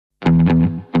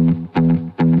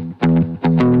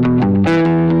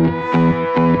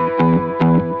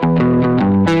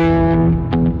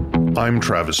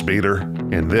Travis Bader,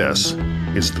 and this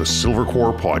is the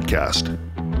Silvercore podcast.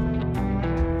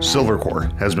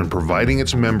 Silvercore has been providing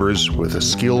its members with the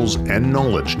skills and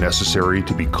knowledge necessary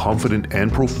to be confident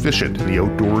and proficient in the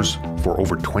outdoors for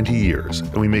over 20 years,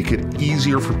 and we make it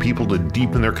easier for people to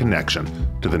deepen their connection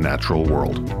to the natural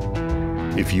world.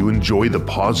 If you enjoy the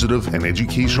positive and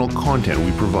educational content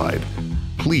we provide,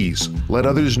 please let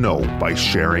others know by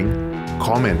sharing,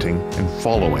 commenting, and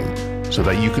following so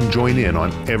that you can join in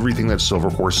on everything that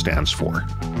Silvercore stands for.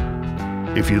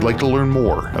 If you'd like to learn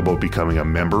more about becoming a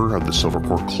member of the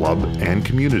Silvercore Club and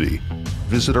community,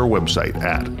 visit our website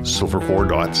at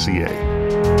silvercore.ca.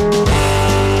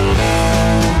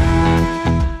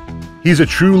 He's a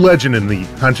true legend in the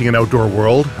hunting and outdoor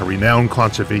world, a renowned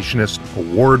conservationist,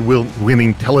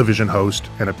 award-winning television host,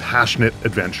 and a passionate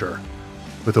adventurer.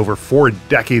 With over 4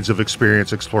 decades of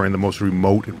experience exploring the most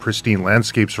remote and pristine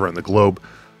landscapes around the globe,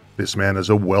 this man has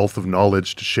a wealth of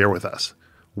knowledge to share with us.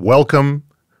 Welcome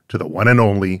to the one and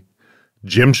only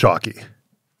Jim Shockey.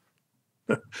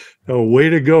 Oh, way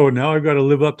to go. Now I've got to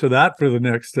live up to that for the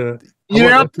next...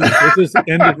 Let's just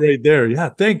end it right there. Yeah,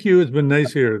 thank you. It's been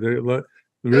nice here. Really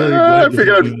glad to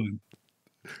have you on.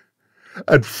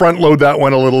 I'd front load that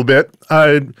one a little bit.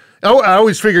 I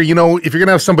always figure, if you're going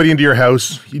to have somebody into your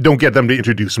house, you don't get them to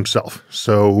introduce himself.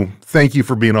 So thank you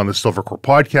for being on the Silvercore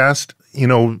podcast.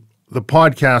 The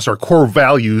podcast, our core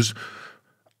values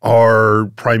are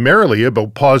primarily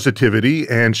about positivity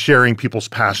and sharing people's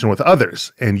passion with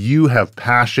others. And you have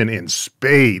passion in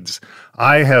spades.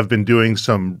 I have been doing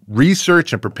some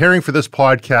research and preparing for this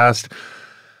podcast.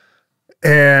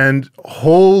 And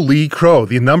holy crow,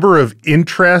 the number of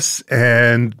interests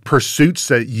and pursuits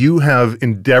that you have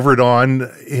endeavored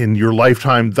on in your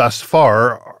lifetime thus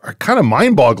far are kind of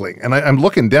mind-boggling. And I'm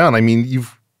looking down. I mean,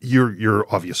 you're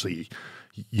obviously,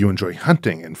 you enjoy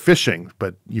hunting and fishing,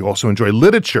 but you also enjoy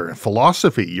literature and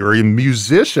philosophy. You're a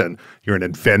musician. You're an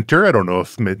inventor. I don't know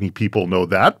if many people know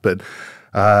that, but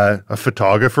a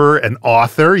photographer, an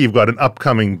author. You've got an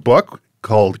upcoming book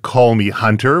called Call Me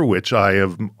Hunter, which I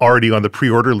have already on the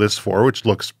pre-order list for, which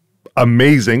looks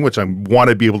amazing, which I want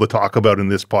to be able to talk about in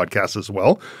this podcast as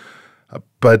well.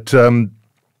 But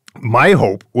my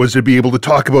hope was to be able to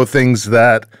talk about things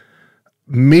that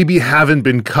maybe haven't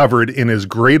been covered in as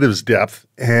great as depth.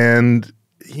 And,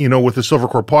 with the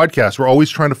Silvercore podcast, we're always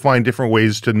trying to find different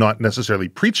ways to not necessarily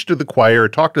preach to the choir or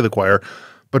talk to the choir,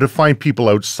 but to find people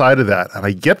outside of that. And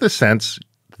I get the sense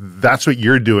that's what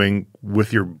you're doing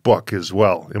with your book as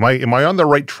well. Am I on the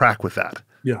right track with that?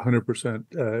 Yeah,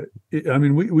 100%.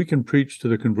 We can preach to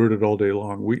the converted all day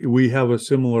long. We have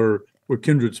we're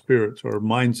kindred spirits. Our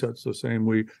mindset's the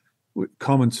same.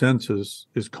 Common sense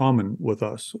is common with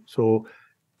us. So,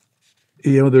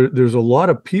 there's a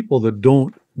lot of people that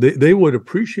they would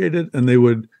appreciate it and they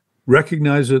would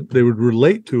recognize it, they would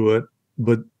relate to it,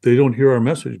 but they don't hear our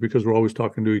message because we're always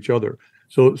talking to each other.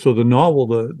 So the novel,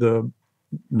 the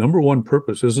number one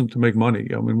purpose isn't to make money.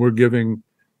 We're giving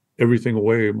everything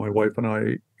away, my wife and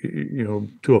I,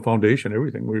 to a foundation,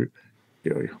 everything.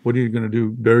 What are you going to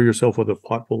do? Bury yourself with a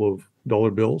pot full of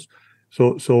dollar bills?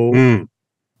 The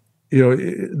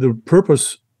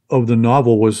purpose of the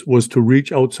novel was to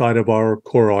reach outside of our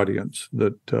core audience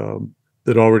that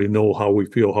already know how we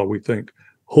feel, how we think.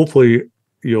 Hopefully,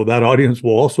 that audience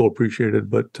will also appreciate it.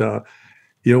 But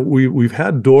we've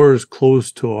had doors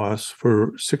closed to us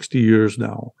for 60 years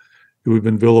now. We've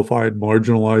been vilified,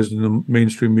 marginalized in the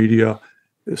mainstream media,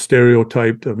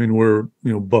 stereotyped. We're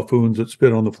buffoons that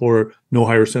spit on the floor, no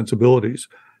higher sensibilities,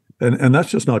 and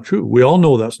that's just not true. We all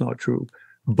know that's not true,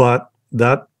 but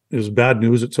that is bad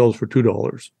news. It sells for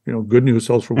 $2. Good news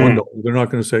sells for $1. They're not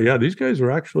going to say, yeah, these guys are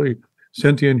actually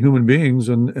sentient human beings,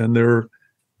 and they're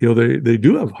they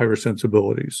do have higher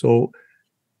sensibilities. So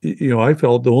I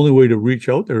felt the only way to reach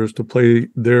out there is to play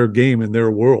their game in their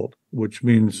world, which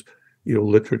means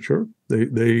literature.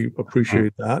 They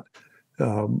appreciate that.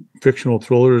 Fictional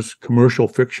thrillers, commercial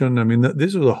fiction.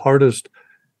 These are the hardest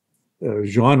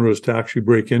genres to actually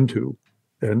break into.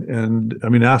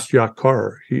 And ask Jack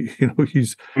Carr.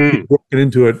 He's broken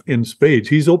into it in spades.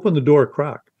 He's opened the door a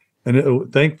crack,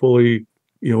 and thankfully,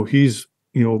 he's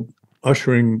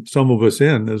ushering some of us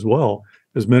in as well.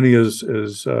 As many as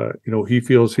he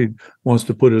feels he wants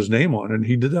to put his name on, and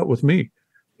he did that with me.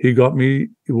 He got me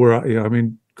where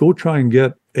go try and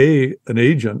get an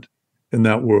agent in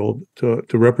that world to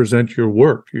represent your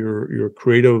work, your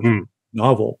creative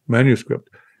novel manuscript,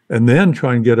 and then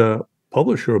try and get a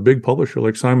publisher, a big publisher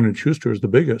like Simon & Schuster is the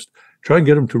biggest. Try and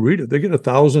get them to read it. They get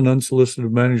 1,000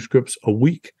 unsolicited manuscripts a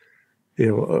week.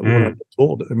 What I'm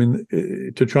told.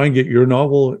 To try and get your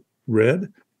novel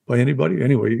read by anybody.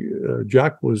 Anyway,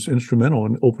 Jack was instrumental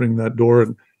in opening that door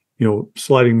and,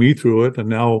 sliding me through it. And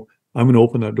now I'm going to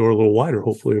open that door a little wider,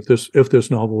 hopefully, if this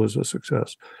novel is a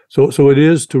success. So it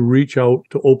is to reach out,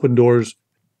 to open doors,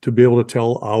 to be able to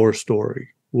tell our story,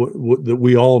 what that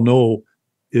we all know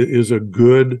is a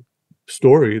good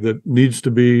story that needs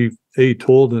to be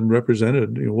told and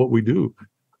represented. What we do,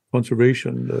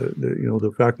 conservation,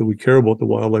 the fact that we care about the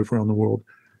wildlife around the world,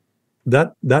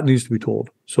 that needs to be told.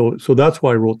 So that's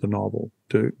why I wrote the novel,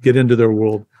 to get into their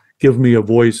world, give me a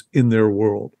voice in their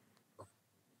world.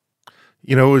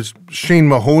 It was Shane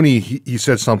Mahoney, he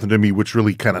said something to me which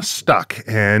really kind of stuck.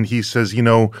 And he says,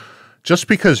 just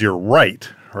because you're right,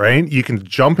 you can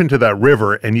jump into that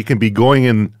river and you can be going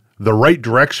in the right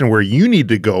direction where you need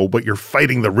to go, but you're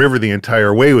fighting the river the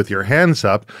entire way with your hands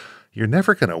up. You're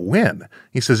never going to win.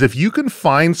 He says, if you can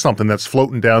find something that's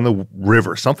floating down the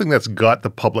river, something that's got the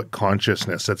public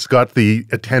consciousness, that's got the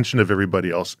attention of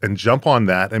everybody else, and jump on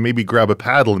that and maybe grab a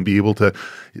paddle and be able to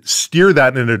steer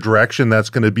that in a direction that's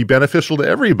going to be beneficial to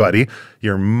everybody,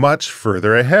 you're much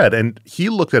further ahead. And he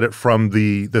looked at it from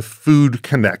the food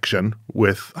connection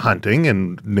with hunting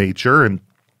and nature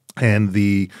and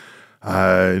the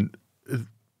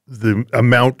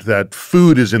amount that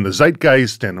food is in the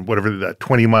zeitgeist and whatever, that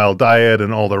 20-mile diet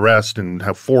and all the rest, and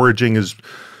how foraging is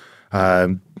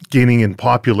gaining in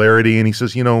popularity. And he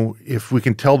says, if we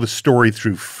can tell the story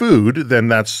through food, then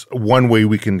that's one way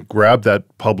we can grab that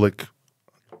public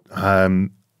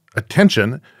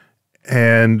attention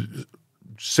and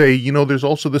say, there's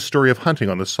also the story of hunting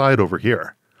on the side over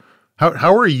here.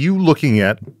 How are you looking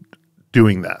at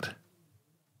doing that?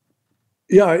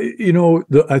 Yeah,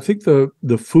 I think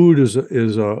the food is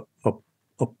a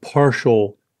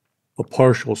partial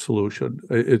solution.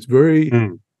 It's very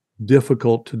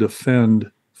difficult to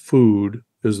defend food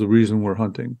is the reason we're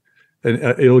hunting, and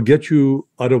it'll get you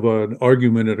out of an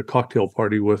argument at a cocktail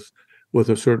party with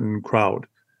a certain crowd.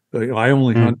 I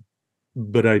only hunt,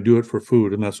 but I do it for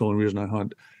food, and that's the only reason I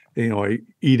hunt. I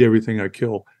eat everything I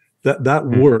kill. That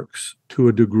works to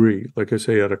a degree, like I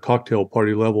say, at a cocktail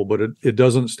party level, but it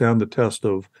doesn't stand the test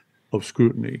of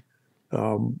scrutiny.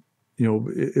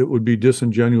 It would be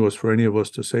disingenuous for any of us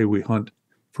to say we hunt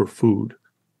for food.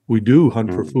 We do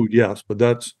hunt for food, yes, but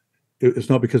it's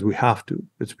not because we have to.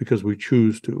 It's because we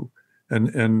choose to,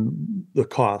 and the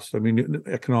cost. I mean,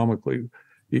 economically,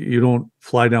 you don't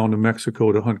fly down to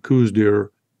Mexico to hunt Coues deer.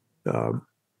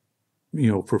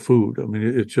 For food. I mean,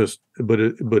 it's just,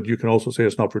 but you can also say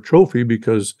it's not for trophy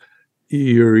because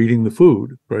you're eating the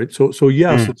food, right? So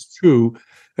yes, it's true.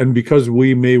 And because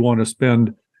we may want to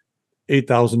spend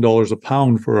 $8,000 a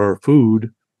pound for our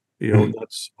food,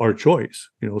 that's our choice.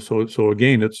 So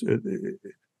again, it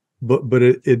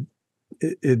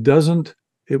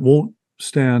won't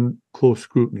stand close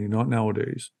scrutiny, not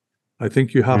nowadays. I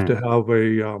think you have to have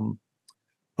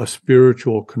a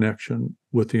spiritual connection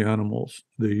with the animals,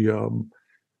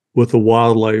 with the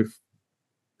wildlife.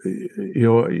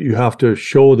 You have to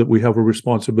show that we have a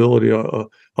responsibility,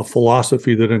 a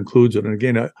philosophy that includes it. And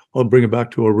again, I'll bring it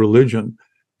back to a religion,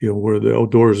 where the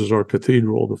outdoors is our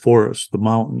cathedral, the forests, the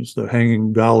mountains, the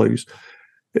hanging valleys.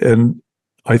 And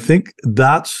I think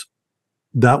that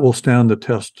will stand the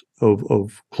test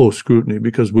of close scrutiny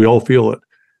because we all feel it.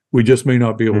 We just may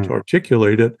not be able to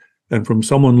articulate it. And from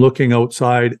someone looking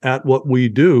outside at what we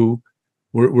do,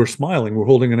 we're smiling. We're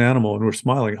holding an animal and we're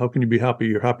smiling. How can you be happy?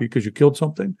 You're happy because you killed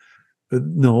something?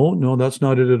 No, that's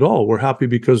not it at all. We're happy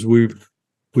because we've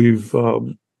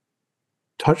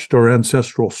touched our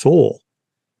ancestral soul,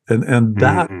 and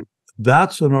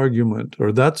that's an argument,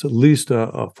 or that's at least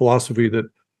a philosophy that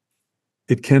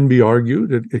it can be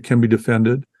argued, it can be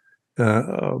defended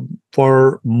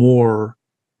far more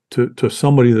to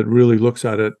somebody that really looks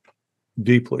at it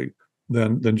deeply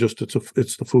than just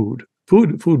it's the food.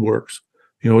 Food works.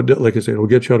 Like I say, it'll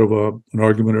get you out of an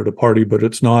argument at a party, but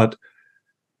it's not.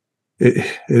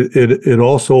 It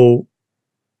also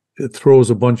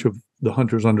throws a bunch of the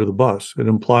hunters under the bus. It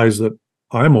implies that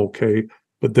I'm okay,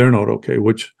 but they're not okay.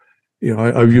 Which,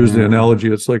 I've used the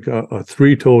analogy. It's like a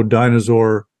three-toed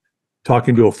dinosaur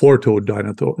talking to a four-toed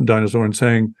dinosaur and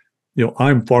saying,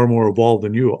 I'm far more evolved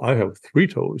than you. I have three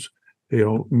toes.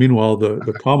 Meanwhile,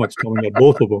 the comet's coming at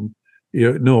both of them.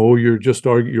 No,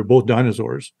 you're both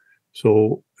dinosaurs.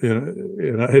 So,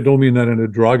 and I don't mean that in a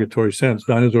derogatory sense.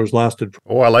 Dinosaurs lasted.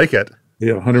 Oh, I like it.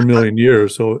 100 million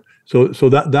years. So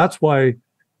that's why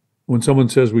when someone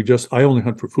says I only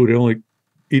hunt for food, I only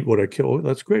eat what I kill.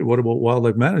 That's great. What about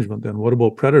wildlife management then? What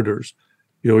about predators?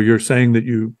 You're saying that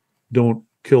you don't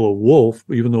kill a wolf,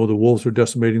 even though the wolves are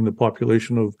decimating the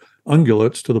population of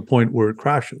ungulates to the point where it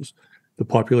crashes. The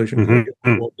population,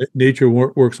 nature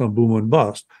works on boom and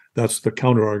bust. that's the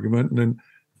counter argument. And then,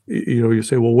 you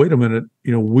say, well, wait a minute,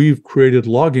 we've created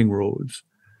logging roads.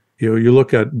 You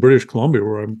look at British Columbia,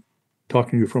 where I'm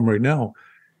talking to you from right now.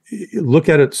 Look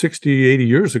at it 60, 80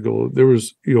 years ago, there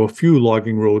was, a few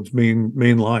logging roads,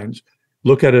 main lines.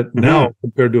 Look at it now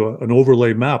compared to an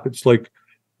overlay map. It's like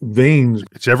veins.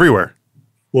 It's everywhere.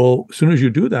 Well, as soon as you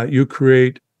do that, you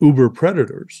create uber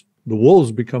predators. The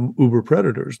wolves become uber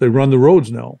predators. They run the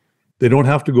roads now. They don't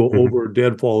have to go over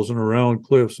deadfalls and around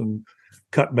cliffs and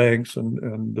cut banks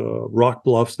and rock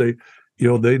bluffs. They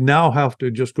now have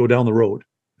to just go down the road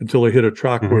until they hit a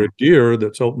track where a deer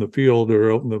that's out in the field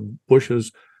or out in the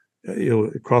bushes,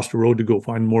 across the road to go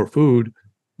find more food.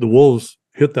 The wolves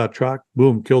hit that track,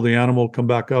 boom, kill the animal, come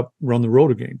back up, run the road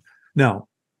again. Now,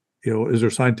 is there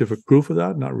scientific proof of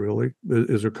that? Not really.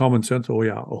 Is there common sense? Oh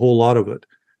yeah, a whole lot of it.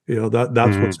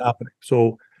 That's what's happening.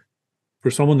 So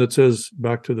for someone that says,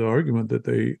 back to the argument, that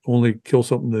they only kill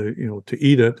something to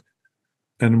eat it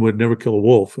and would never kill a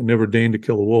wolf and never deign to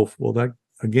kill a wolf, well, that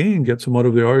again gets them out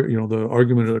of the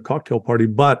argument at a cocktail party,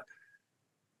 but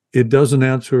it doesn't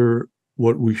answer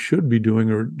what we should be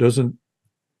doing, or doesn't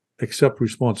accept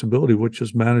responsibility, which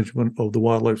is management of the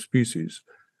wildlife species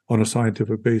on a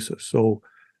scientific basis. So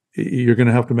you're going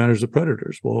to have to manage the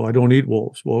predators. Well, I don't eat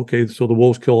wolves. Well, okay, so the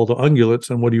wolves kill all the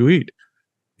ungulates, and what do you eat?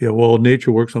 Yeah, well,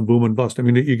 nature works on boom and bust. I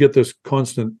mean, you get this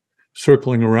constant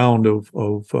circling around of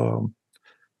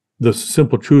the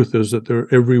simple truth is that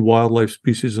every wildlife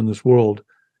species in this world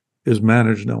is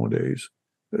managed nowadays,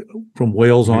 from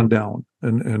whales on down.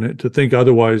 And to think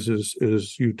otherwise is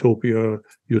utopic.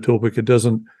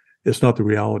 It's not the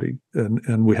reality.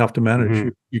 And we have to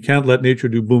manage. You can't let nature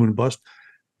do boom and bust,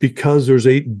 because there's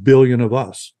 8 billion of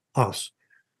us.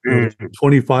 There's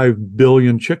 25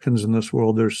 billion chickens in this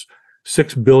world. There's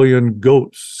 6 billion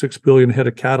goats, 6 billion head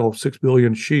of cattle, 6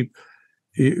 billion sheep.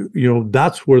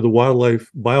 That's where the wildlife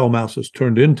biomass is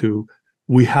turned into.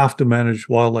 We have to manage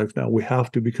wildlife now. We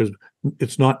have to, because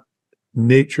it's not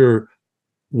nature.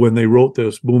 When they wrote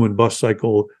this boom and bust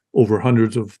cycle over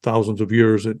hundreds of thousands of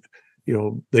years,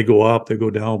 they go up, they go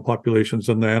down, populations,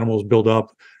 and the animals build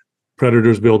up,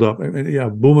 predators build up. I mean, yeah,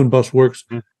 boom and bust works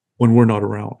when we're not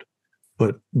around.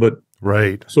 But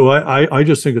right. So I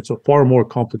just think it's a far more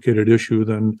complicated issue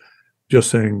than just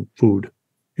saying food.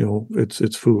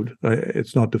 It's food.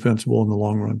 It's not defensible in the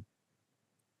long run.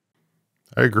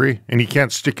 I agree. And you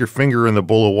can't stick your finger in the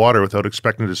bowl of water without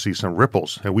expecting to see some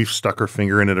ripples. And we've stuck our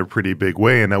finger in it a pretty big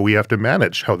way, and now we have to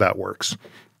manage how that works.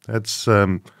 That's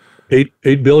 8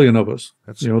 billion of us.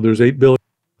 There's 8 billion.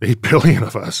 8 billion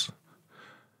of us.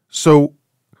 So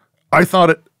I thought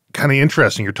it kind of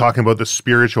interesting. You're talking about the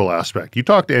spiritual aspect. You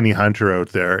talk to any hunter out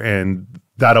there, and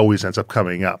that always ends up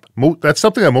coming up. That's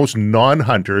something that most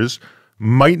non-hunters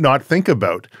might not think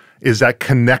about, is that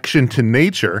connection to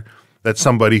nature that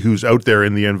somebody who's out there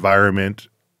in the environment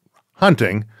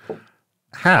hunting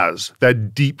has,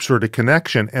 that deep sort of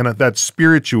connection. And that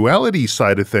spirituality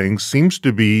side of things seems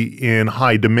to be in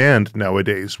high demand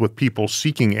nowadays, with people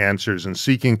seeking answers and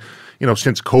seeking,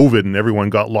 since COVID and everyone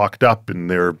got locked up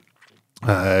and they're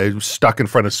stuck in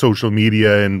front of social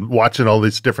media and watching all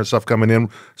this different stuff coming in.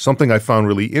 Something I found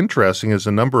really interesting is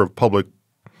a number of public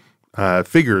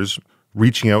figures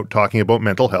reaching out, talking about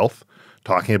mental health,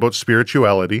 talking about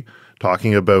spirituality,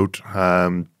 talking about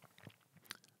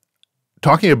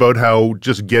how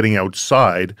just getting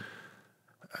outside,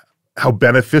 how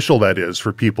beneficial that is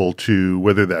for people to,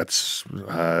 whether that's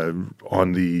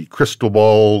on the crystal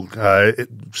ball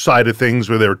side of things,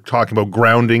 where they're talking about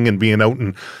grounding and being out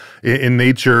in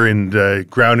nature and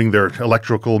grounding their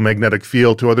electrical magnetic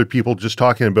field, to other people just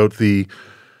talking about the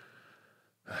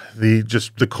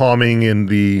calming and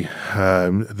the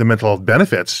mental health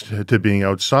benefits to being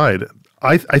outside.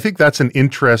 I think that's an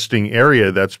interesting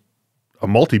area. That's a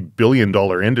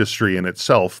multi-billion-dollar industry in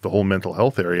itself, the whole mental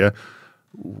health area,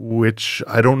 which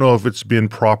I don't know if it's been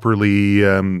properly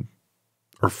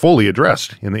or fully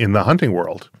addressed in the hunting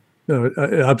world. No, it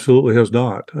absolutely has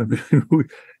not. I mean,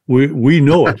 we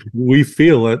know it, we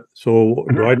feel it. So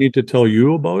do I need to tell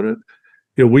you about it?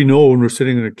 We know when we're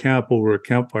sitting in a camp over a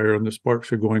campfire and the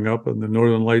sparks are going up and the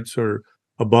northern lights are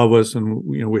above us, and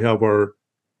we have our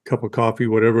cup of coffee,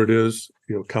 whatever it is,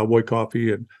 cowboy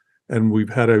coffee, and we've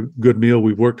had a good meal,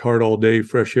 we've worked hard all day,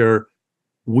 fresh air.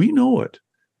 We know it,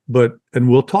 and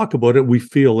we'll talk about it. We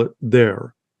feel it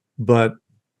there, but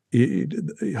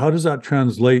how does that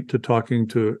translate to talking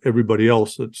to everybody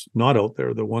else that's not out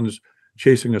there? The ones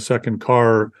chasing a second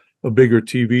car, a bigger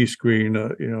TV screen,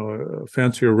 a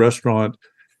fancier restaurant.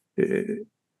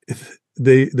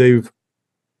 They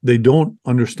don't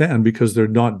understand because they're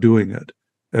not doing it.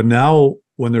 And now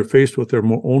when they're faced with their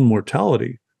own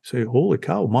mortality, say, holy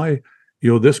cow,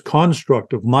 this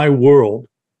construct of my world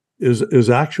is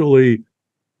actually,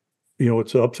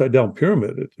 it's an upside down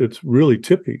pyramid. It's really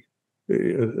tippy.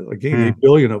 Again, 8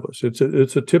 billion of us. It's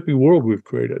a tippy world we've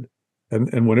created.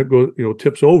 And when it goes,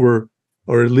 tips over,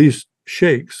 or at least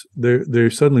shakes, they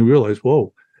suddenly realize,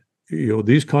 whoa,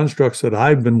 these constructs that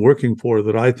I've been working for,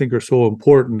 that I think are so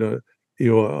important,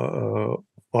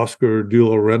 Oscar de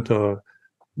la Renta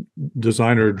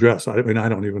designer dress. I mean, I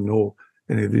don't even know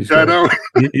any of these guys. I know.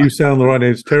 You sound right.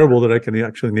 It's terrible that I can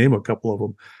actually name a couple of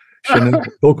them. Chanel,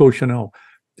 Coco Chanel.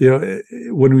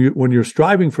 When you're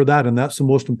striving for that, and that's the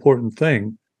most important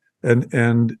thing,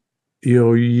 and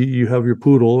you have your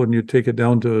poodle and you take it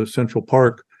down to Central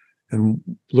Park and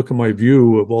look at my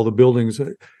view of all the buildings,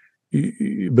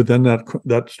 but then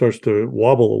that starts to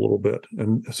wobble a little bit,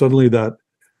 and suddenly that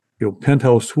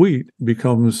penthouse suite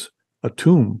becomes a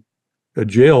tomb, a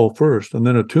jail first, and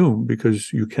then a tomb,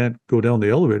 because you can't go down the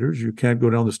elevators, you can't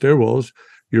go down the stairwells,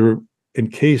 you're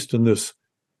encased in this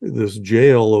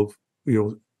jail of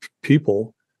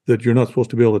people that you're not supposed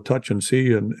to be able to touch and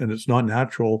see, and it's not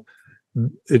natural.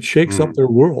 It shakes up their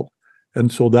world.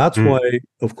 And so that's why,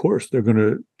 of course, they're going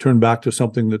to turn back to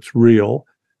something that's real,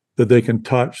 that they can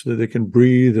touch, that they can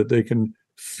breathe, that they can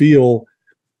feel,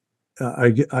 I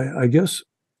guess,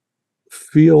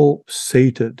 feel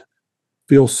sated,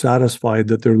 feel satisfied,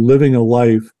 that they're living a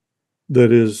life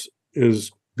that is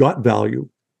got value,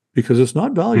 because it's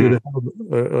not value to have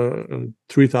a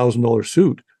 $3,000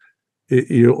 suit.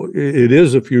 It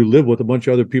is if you live with a bunch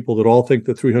of other people that all think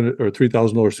the $300 or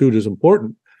 $3,000 suit is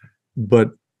important.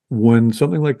 But when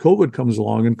something like COVID comes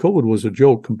along, and COVID was a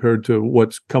joke compared to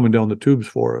what's coming down the tubes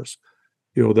for us,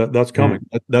 that's coming.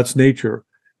 That's nature.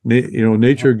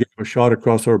 Nature gave a shot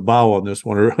across our bow on this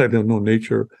one. Or I don't know,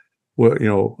 nature.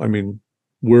 Well, I mean,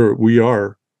 we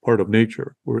are part of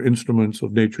nature. We're instruments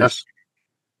of nature. Yes.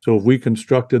 So if we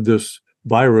constructed this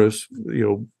virus,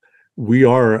 we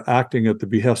are acting at the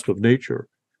behest of nature,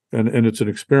 and it's an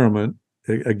experiment.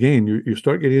 Again, you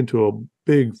start getting into a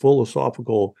big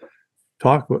philosophical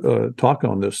talk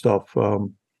on this stuff.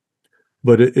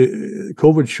 But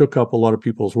COVID shook up a lot of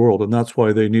people's world, and that's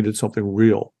why they needed something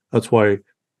real. That's why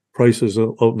prices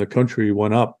out in the country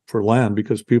went up for land,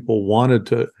 because people wanted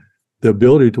the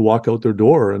ability to walk out their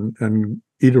door and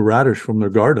eat a radish from their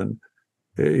garden.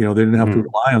 They didn't have to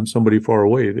rely on somebody far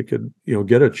away. They could,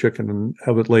 get a chicken and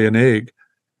have it lay an egg.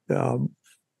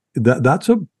 That's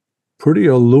a pretty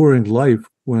alluring life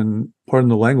when, pardon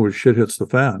the language, shit hits the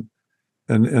fan.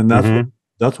 And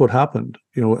that's what happened.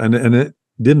 And it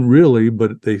didn't really,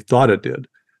 but they thought it did,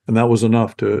 and that was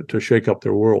enough to shake up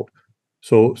their world.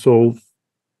 So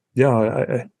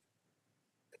yeah,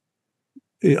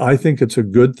 I think it's a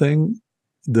good thing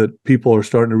that people are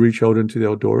starting to reach out into the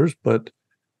outdoors, but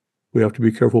we have to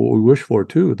be careful what we wish for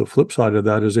too. The flip side of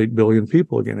that is 8 billion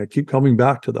people. Again, I keep coming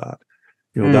back to that.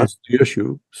 That's the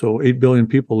issue. So 8 billion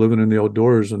people living in the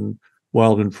outdoors and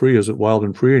wild and free. Is it wild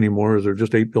and free anymore? Is there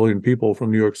just 8 billion people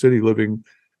from New York City living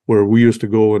where we used to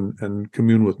go and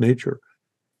commune with nature?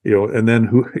 And then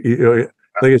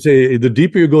like I say, the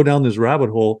deeper you go down this rabbit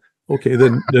hole, okay,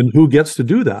 then who gets to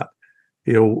do that?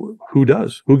 Who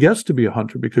does? Who gets to be a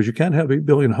hunter? Because you can't have 8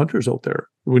 billion hunters out there.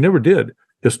 We never did.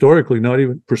 Historically, not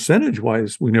even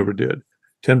percentage-wise, we never did.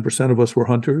 10% of us were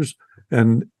hunters,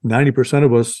 and 90%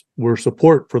 of us were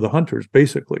support for the hunters,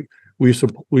 basically. We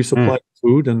supplied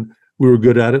food, and we were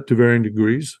good at it to varying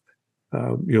degrees,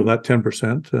 that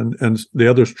 10%. And the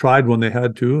others tried when they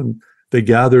had to, and they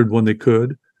gathered when they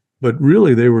could. But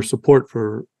really, they were support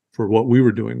for what we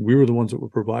were doing. We were the ones that were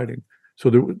providing. So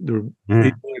there were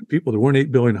 8 billion people. There weren't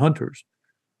 8 billion hunters.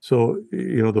 So,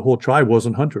 the whole tribe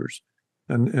wasn't hunters.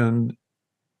 And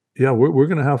yeah, we're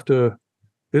going to have to,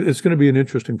 it's going to be an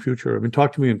interesting future. I mean,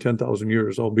 talk to me in 10,000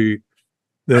 years. That'll be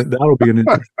an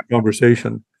interesting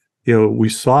conversation. We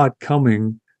saw it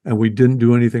coming and we didn't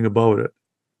do anything about it,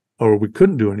 or we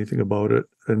couldn't do anything about it.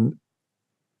 And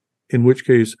in which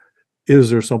case,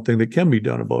 is there something that can be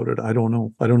done about it? I don't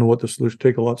know. I don't know what the solution.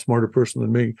 Take a lot smarter person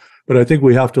than me, but I think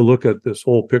we have to look at this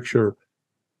whole picture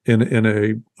in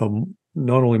a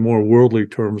not only more worldly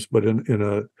terms, but in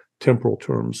a temporal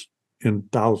terms. In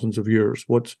thousands of years,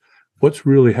 what's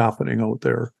really happening out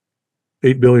there?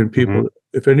 8 billion people.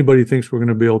 If anybody thinks we're going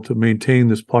to be able to maintain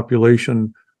this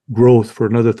population growth for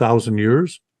another 1,000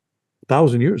 years,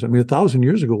 1,000 years. I mean, 1,000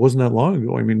 years ago wasn't that long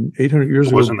ago. I mean, 800 years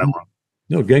ago wasn't that long.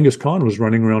 No, Genghis Khan was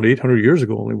running around 800 years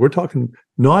ago only. We're talking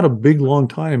not a big long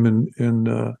time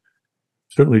in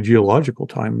certainly geological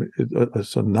time.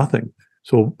 It's a nothing.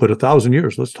 So, but 1,000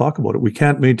 years. Let's talk about it. We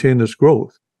can't maintain this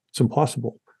growth. It's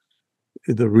impossible.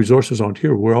 the resources aren't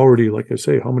here. We're already, like I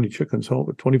say, how many chickens?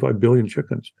 25 billion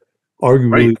chickens.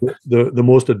 Arguably, the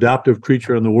most adaptive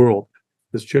creature in the world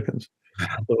is chickens.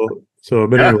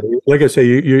 But anyway, like I say,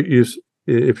 you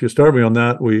if you start me on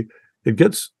that, it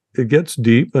gets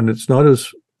deep, and it's not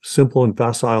as simple and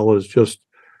facile as just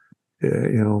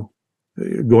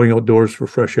going outdoors for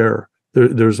fresh air.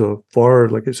 There's a far,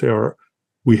 like I say,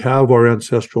 we have our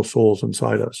ancestral souls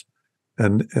inside us,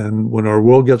 and when our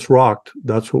world gets rocked,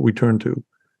 that's what we turn to,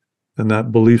 and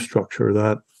that belief structure,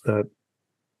 that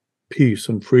peace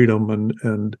and freedom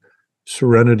and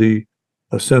serenity,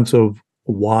 a sense of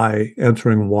why,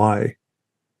 answering why.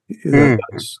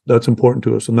 That's important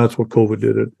to us, and that's what COVID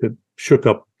did. It shook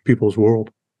up people's world.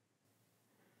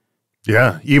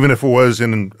 Yeah, even if it was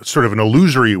in sort of an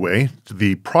illusory way,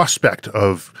 the prospect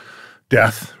of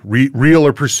death, real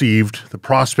or perceived, the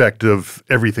prospect of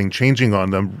everything changing on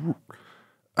them.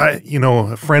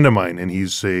 A friend of mine, and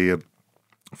he's a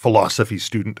philosophy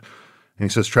student, and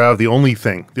he says, Trav, the only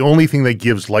thing that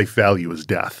gives life value is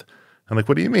death. I'm like,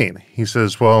 what do you mean? He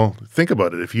says, well, think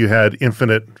about it. If you had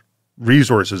infinite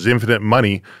resources, infinite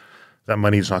money, that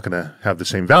money's not going to have the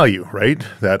same value, right?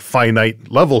 That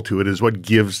finite level to it is what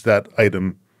gives that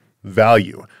item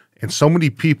value. And so many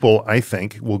people, I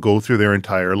think, will go through their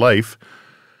entire life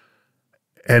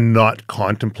and not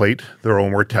contemplate their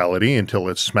own mortality until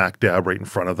it's smack dab right in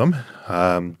front of them.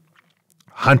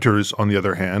 Hunters, on the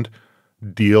other hand,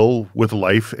 deal with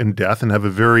life and death and have a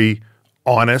very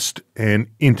honest and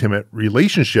intimate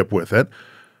relationship with it,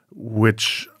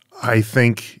 which I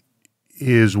think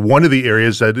is one of the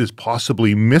areas that is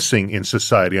possibly missing in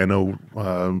society. I know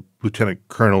Lieutenant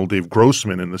Colonel Dave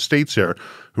Grossman in the States here,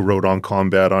 who wrote On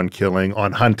Combat, On Killing,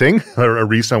 On Hunting, a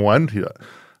recent one.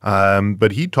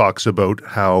 But he talks about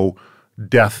how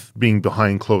death being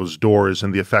behind closed doors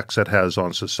and the effects that has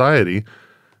on society.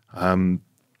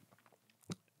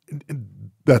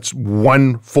 That's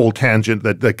one full tangent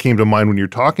that came to mind when you're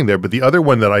talking there. But the other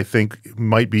one that I think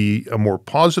might be a more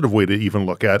positive way to even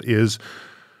look at is,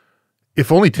 if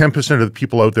only 10% of the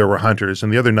people out there were hunters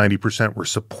and the other 90% were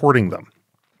supporting them,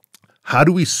 how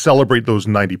do we celebrate those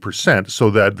 90%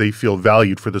 so that they feel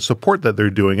valued for the support that they're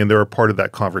doing and they're a part of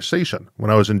that conversation?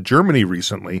 When I was in Germany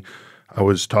recently, I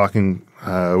was talking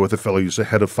with a fellow who's the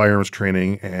head of firearms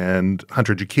training and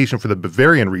hunter education for the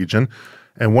Bavarian region.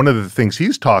 And one of the things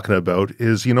he's talking about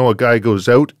is, a guy goes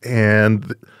out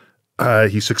and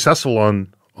he's successful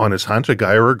on his hunt, a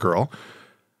guy or a girl.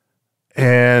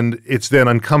 And it's then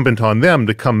incumbent on them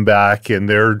to come back, and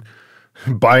they're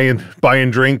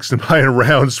buying drinks and buying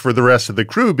rounds for the rest of the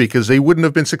crew, because they wouldn't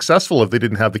have been successful if they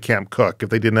didn't have the camp cook, if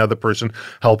they didn't have the person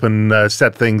helping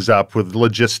set things up with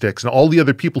logistics and all the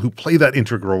other people who play that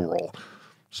integral role.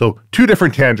 So 2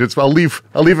 different tangents. I'll leave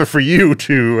it for you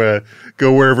to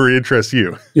go wherever it interests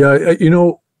you. Yeah,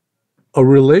 a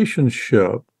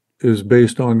relationship is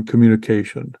based on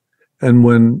communication, and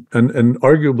and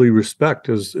arguably respect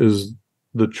is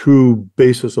the true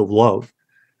basis of love.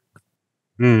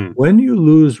 When you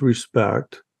lose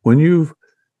respect, when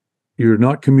you're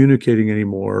not communicating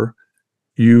anymore,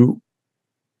 you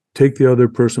take the other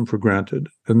person for granted,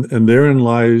 and therein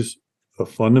lies a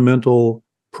fundamental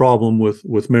problem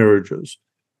with marriages,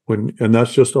 and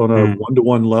that's just on a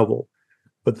one-to-one level.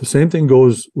 But the same thing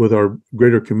goes with our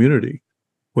greater community.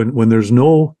 When there's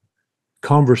no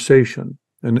conversation,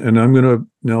 and I'm going to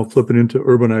now flip it into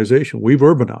urbanization. We've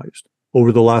urbanized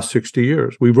over the last 60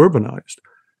 years. We've urbanized,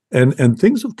 and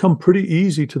things have come pretty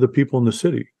easy to the people in the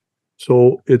city.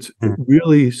 So it's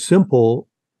really simple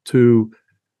to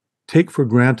take for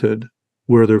granted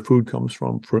where their food comes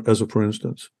from. For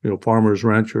instance, farmers,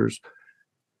 ranchers.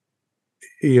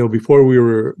 Before we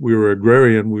were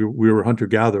agrarian, we were hunter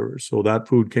gatherers. So that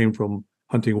food came from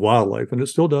hunting wildlife, and it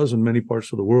still does in many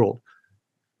parts of the world.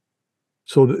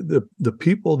 So the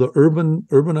people, the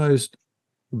urbanized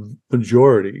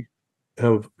majority,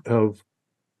 have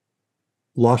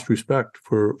lost respect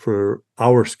for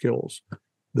our skills,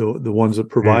 the ones that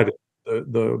provide it,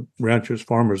 the ranchers,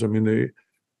 farmers. I mean,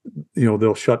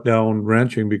 they'll shut down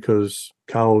ranching because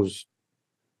cows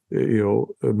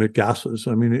emit gases.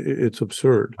 I mean, it's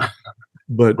absurd.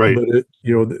 But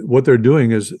what they're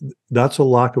doing is, that's a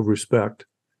lack of respect.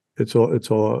 It's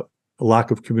a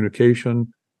lack of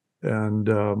communication, and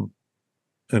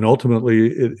ultimately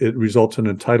it results in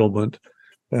entitlement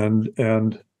and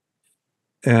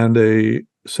a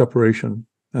separation.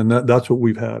 And that's what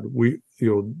we've had.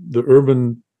 The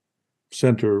urban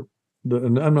center,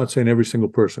 and I'm not saying every single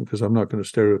person, because I'm not going to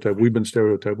stereotype. We've been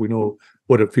stereotyped. We know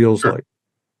what it feels like.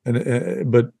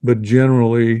 And but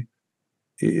generally,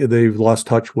 they've lost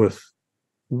touch with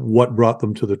what brought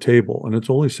them to the table. And it's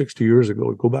only 60 years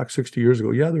ago. Go back 60 years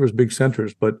ago. Yeah, there was big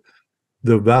centers, but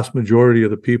the vast majority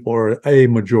of the people, or a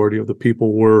majority of the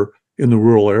people, were in the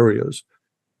rural areas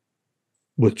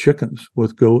with chickens,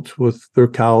 with goats, with their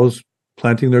cows,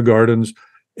 planting their gardens.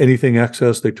 Anything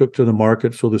excess they took to the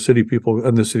market. So the city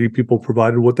people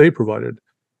provided what they provided: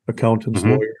 accountants,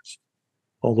 lawyers,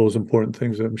 all those important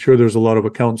things. I'm sure there's a lot of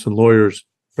accountants and lawyers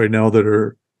right now that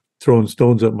are throwing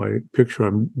stones at my picture.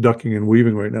 I'm ducking and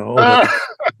weaving right now.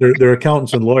 They're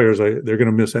accountants and lawyers. They're going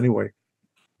to miss anyway.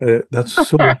 That's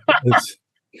so. It's.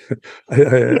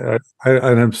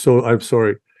 I'm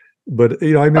sorry, but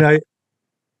I mean,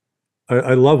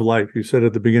 I love life. You said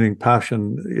at the beginning,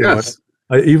 passion. Yes.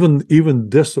 Even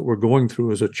this that we're going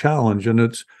through is a challenge, and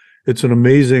it's an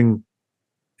amazing.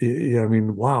 I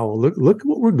mean, wow! Look at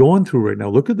what we're going through right now.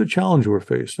 Look at the challenge we're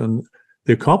faced, and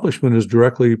the accomplishment is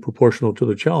directly proportional to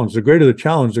the challenge. The greater the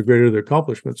challenge, the greater the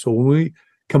accomplishment. So when we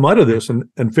come out of this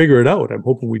and figure it out, I'm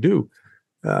hoping we do.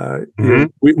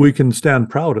 We can stand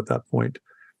proud at that point.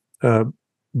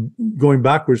 Going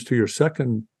backwards to your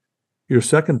second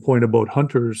point about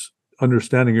hunters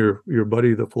understanding your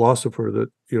buddy, the philosopher, that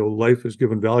life is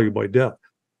given value by death.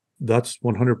 That's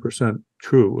 100%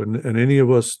 true. And any of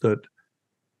us that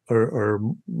are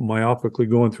myopically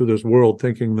going through this world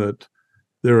thinking that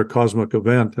they're a cosmic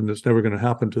event and it's never going to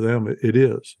happen to them, it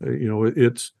is.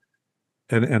 It's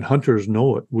and hunters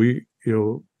know it.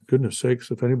 Goodness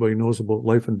sakes, if anybody knows about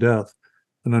life and death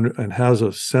and has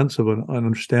a sense of an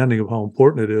understanding of how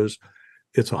important it is,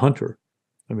 it's a hunter.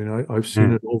 I mean, I've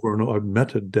seen it over and over. I've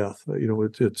met a death.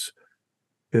 It's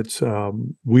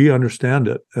we understand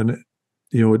it, and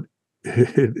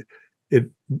it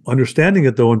understanding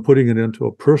it though and putting it into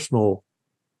a personal,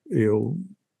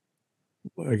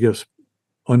 I guess,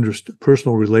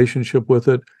 personal relationship with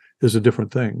it is a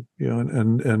different thing.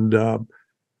 And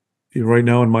right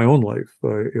now in my own life,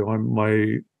 I'm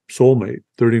my soulmate,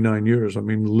 39 years. I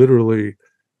mean, literally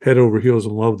head over heels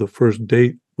in love. The first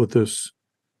date with this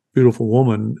beautiful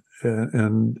woman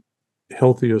and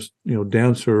healthiest,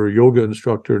 dancer, yoga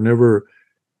instructor, never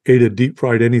ate a deep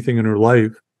fried anything in her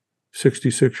life,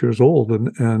 66 years old,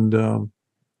 and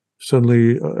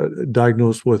suddenly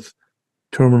diagnosed with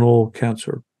terminal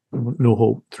cancer, no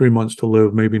hope, 3 months to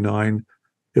live, maybe 9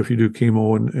 if you do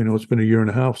chemo, and it's been a year and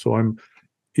a half. So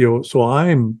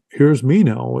here's me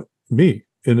now,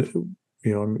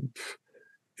 and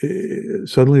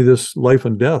suddenly this life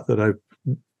and death that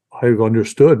I've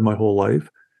understood my whole life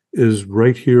is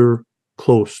right here,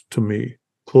 close to me.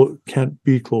 Can't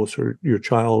be closer. Your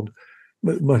child,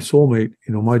 my soulmate.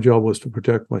 My job was to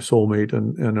protect my soulmate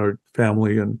and our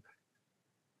family, and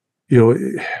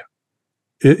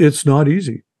it's not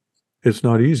easy. It's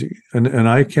not easy, and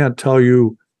I can't tell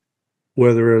you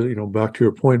whether back to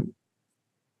your point.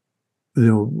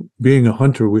 Being a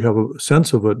hunter, we have a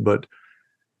sense of it, but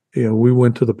we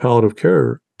went to the palliative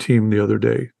care team the other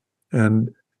day, and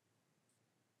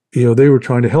they were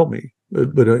trying to help me,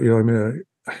 but I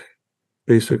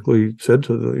basically said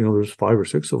to there's 5 or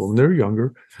 6 of them. They're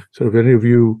younger. So have any of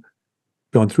you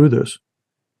gone through this?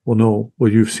 Well, no.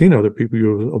 Well, you've seen other people,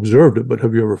 you've observed it, but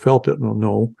have you ever felt it? Well,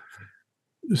 no.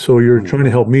 So you're trying to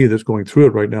help me that's going through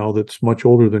it right now, that's much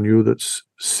older than you, that's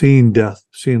seen death,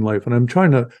 seen life. And I'm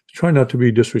trying not to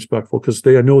be disrespectful, because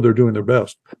I know they're doing their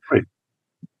best. Right.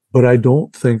 But I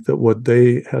don't think that what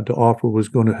they had to offer was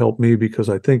going to help me, because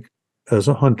I think as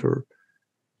a hunter,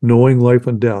 knowing life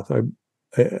and death, I'm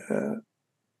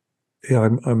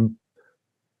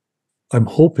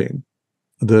hoping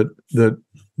that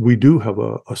we do have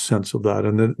a sense of that,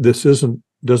 and that this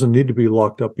doesn't need to be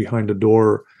locked up behind a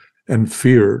door and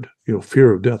feared,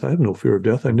 fear of death. I have no fear of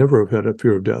death. I never have had a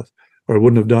fear of death, or I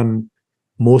wouldn't have done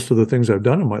most of the things I've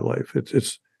done in my life.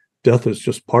 It's death is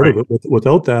just part of it.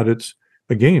 Without that, it's,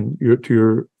 again,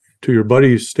 to your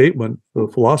buddy's statement, the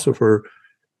philosopher,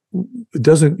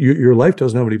 your life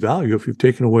doesn't have any value if you've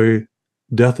taken away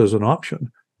death as an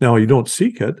option. Now, you don't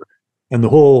seek it, and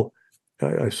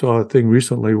I saw a thing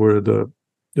recently where there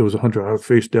was a hunter, I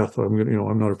faced death.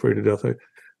 I'm not afraid of death.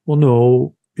 Well,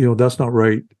 no, that's not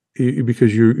right,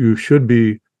 because you should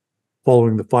be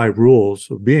following the 5 rules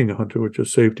of being a hunter, which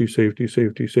is safety, safety,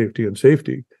 safety, safety, and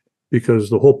safety. Because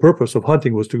the whole purpose of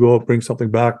hunting was to go out, bring something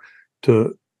back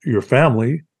to your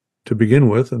family to begin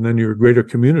with, and then your greater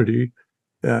community,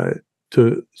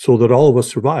 so that all of us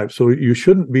survive. So you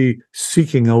shouldn't be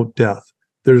seeking out death.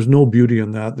 There's no beauty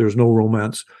in that. There's no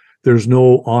romance. There's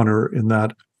no honor in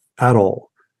that at all.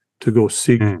 To go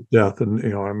seek death and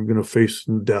I'm going to face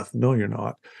death. No, you're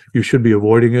not. You should be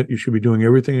avoiding it. You should be doing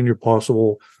everything in your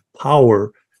possible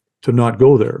power to not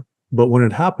go there. But when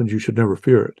it happens, you should never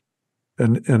fear it.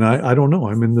 And I don't know.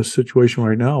 I'm in this situation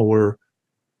right now where,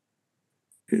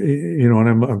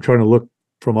 and I'm trying to look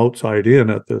from outside in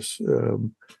at this.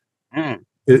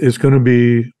 It's going to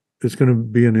be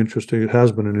it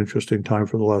has been an interesting time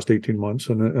for the last 18 months,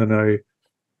 and I,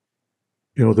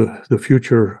 the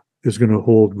future is going to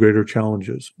hold greater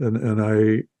challenges, and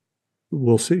I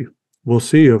we'll see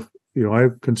if I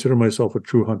consider myself a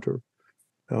true hunter,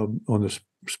 on the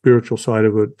spiritual side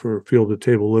of it, for field to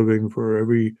table living, for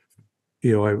every,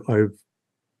 I've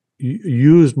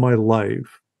used my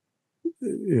life,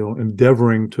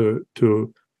 endeavoring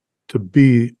to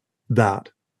be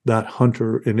that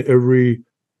hunter in every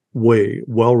way,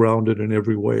 well-rounded in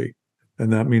every way.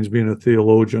 And that means being a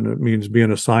theologian. It means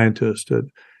being a scientist.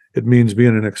 It means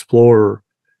being an explorer.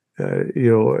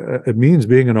 It means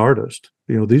being an artist.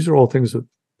 These are all things that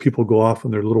people go off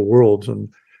in their little worlds, and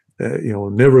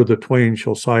never the twain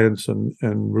shall science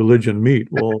and religion meet.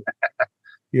 Well,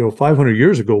 500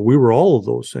 years ago, we were all of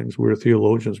those things. We were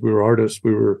theologians, we were artists,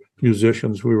 we were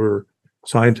musicians, we were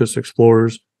scientists,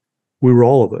 explorers. We were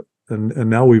all of it. And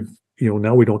now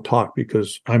now we don't talk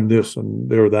because I'm this and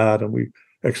they're that, and we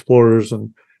explorers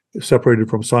and separated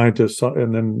from scientists,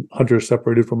 and then hunters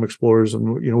separated from explorers,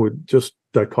 and we just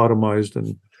dichotomized.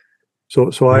 And so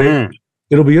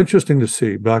it'll be interesting to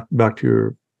see, back to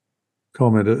your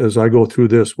comment, as I go through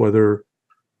this, whether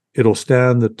it'll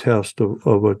stand the test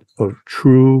of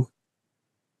true,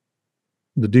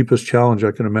 the deepest challenge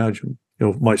I can imagine.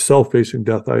 Myself facing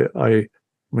death. I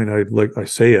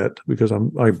say it because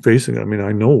I'm facing it. I mean,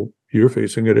 I know you're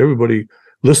facing it. Everybody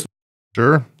listen.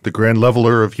 Sure, the grand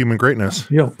leveler of human greatness.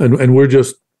 Yeah, and we're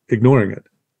just ignoring it.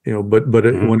 But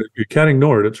when you can't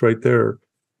ignore it, it's right there.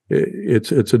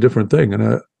 It's a different thing.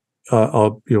 And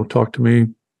I'll talk to me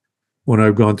when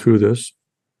I've gone through this.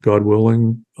 God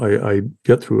willing, I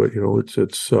get through it.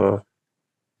 It's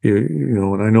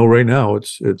and I know right now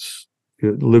it's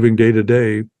living day to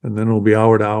day, and then it'll be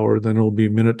hour to hour, then it'll be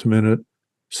minute to minute,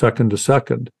 second to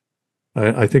second.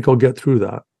 I think I'll get through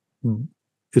that.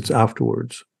 It's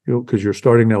afterwards, because you're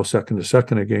starting now second to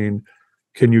second again.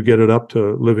 Can you get it up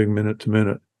to living minute to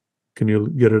minute? Can you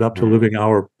get it up to living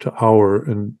hour to hour,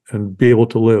 and be able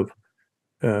to live,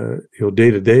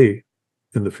 day to day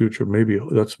in the future? Maybe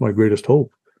that's my greatest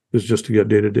hope, is just to get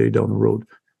day to day down the road.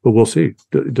 But we'll see.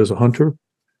 Does a hunter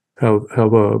have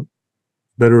a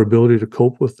better ability to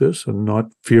cope with this and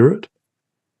not fear it?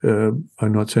 I'm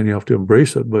not saying you have to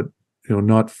embrace it, but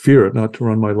not fear it, not to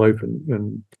run my life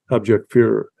in abject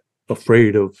fear,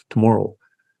 afraid of tomorrow.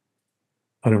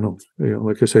 I don't know.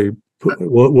 Like I say,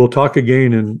 we'll talk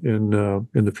again in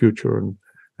the future, and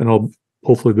I'll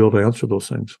hopefully be able to answer those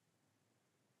things.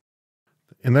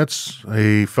 And that's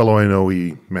a fellow I know.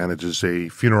 He manages a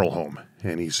funeral home,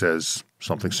 and he says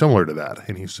something similar to that.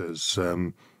 And he says,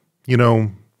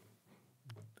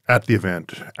 at the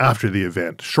event, after the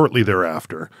event, shortly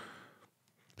thereafter,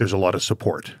 there's a lot of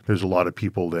support. There's a lot of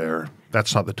people there.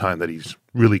 That's not the time that he's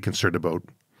really concerned about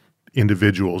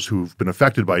individuals who've been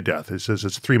affected by death. He says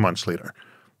it's 3 months later.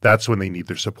 That's when they need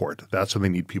their support. That's when they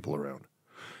need people around.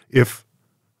 If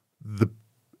the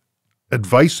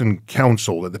advice and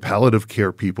counsel that the palliative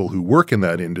care people who work in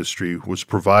that industry was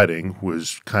providing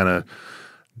was kind of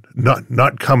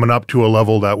not coming up to a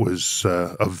level that was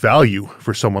of value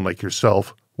for someone like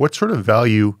yourself, what sort of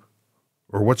value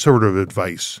or what sort of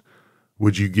advice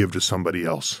would you give to somebody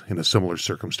else in a similar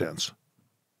circumstance?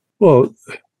 Well,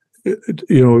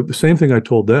 the same thing I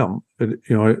told them.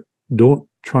 I don't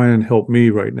try and help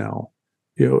me right now.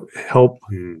 Help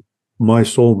my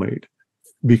soulmate,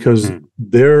 because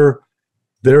their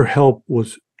help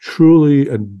was truly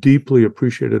and deeply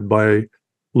appreciated by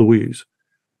Louise.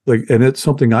 And it's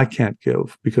something I can't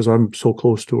give because I'm so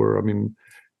close to her. I mean,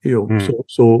 I'm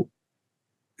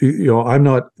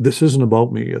not. This isn't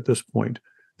about me at this point.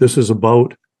 This is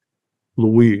about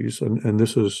Louise, and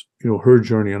this is her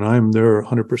journey, and I'm there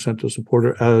 100% to support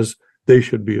her, as they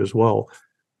should be as well.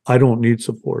 I don't need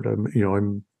support. I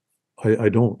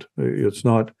don't. It's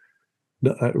not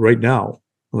right now.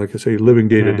 Like I say, living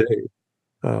day to day.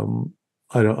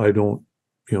 I don't.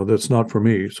 That's not for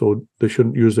me. So they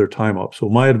shouldn't use their time up. So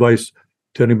my advice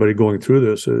to anybody going through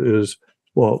this is,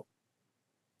 well,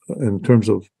 in terms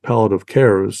of palliative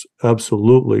care, is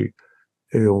absolutely,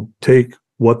 take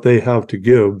what they have to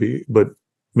give, but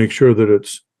make sure that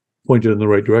it's pointed in the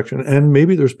right direction. And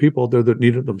maybe there's people out there that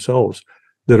need it themselves,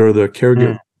 that are the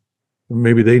caregiver.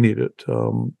 Maybe they need it.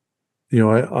 I'm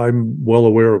well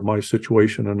aware of my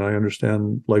situation, and I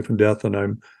understand life and death, and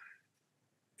I'm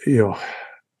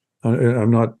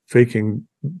not faking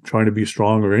trying to be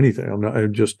strong or anything. I'm not.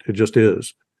 It just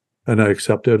is, and I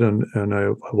accept it, and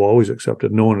I've always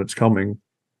accepted, knowing it's coming.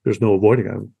 there's no avoiding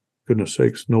it. Goodness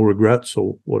sakes, no regrets.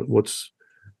 So what's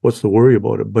the worry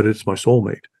about it? But it's my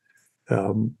soulmate.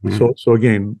 So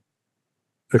again,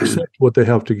 accept what they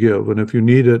have to give, and if you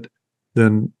need it,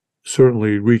 then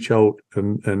certainly reach out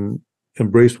and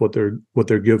embrace what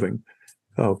they're giving.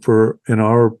 For in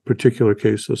our particular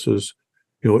case, this is,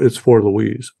 it's for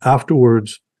Louise.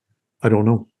 Afterwards, I don't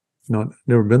know.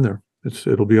 Never been there.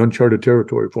 It'll be uncharted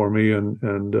territory for me,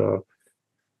 and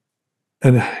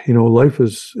life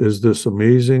is this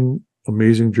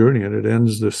amazing journey, and it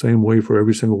ends the same way for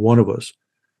every single one of us.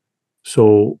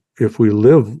 So if we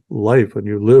live life and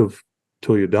you live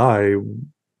till you die,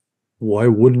 why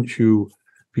wouldn't you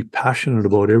be passionate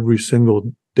about every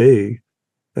single day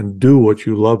and do what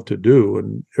you love to do?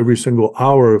 And every single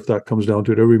hour, if that comes down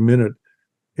to it, every minute,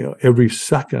 every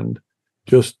second,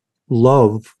 just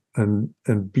love and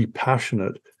be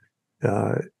passionate,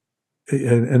 and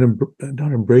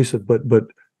not embrace it, but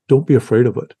don't be afraid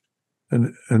of it.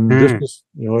 And this is,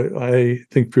 I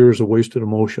think fear is a wasted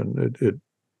emotion.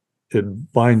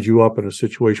 It binds you up in a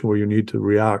situation where you need to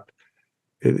react.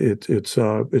 It's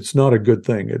not a good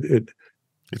thing.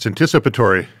 It's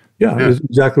anticipatory. Yeah, it's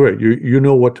exactly right. You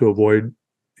know what to avoid.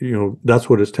 That's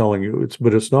what it's telling you.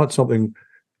 But it's not something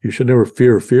you should never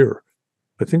fear.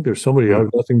 I think there's somebody I have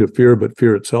nothing to fear but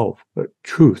fear itself.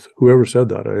 Truth. Whoever said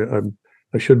that,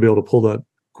 I should be able to pull that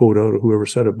quote out of whoever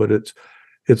said it. But it's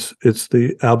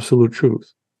the absolute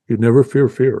truth. You never fear,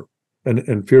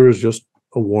 and fear is just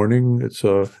a warning. It's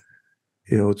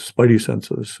it's spidey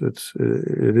senses.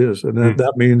 It is, and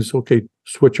that means, okay,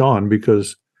 switch on,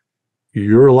 because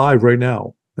you're alive right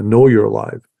now, and know you're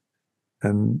alive,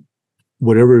 and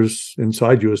whatever's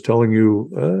inside you is telling you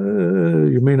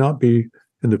you may not be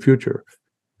in the future.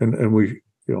 And we,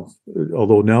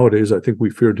 although nowadays I think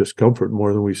we fear discomfort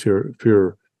more than we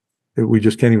fear. We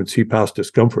just can't even see past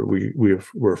discomfort.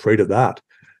 We're afraid of that.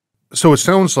 So it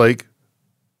sounds like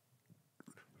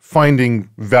finding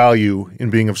value in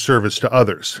being of service to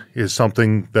others is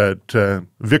something that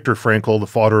Viktor Frankl,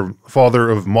 the father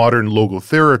of modern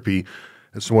logotherapy,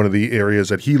 is one of the areas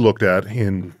that he looked at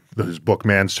in his book,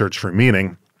 Man's Search for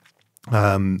Meaning.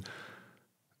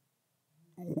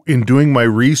 In doing my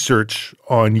research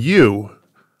on you,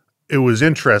 it was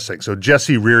interesting. So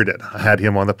Jesse Reardon, I had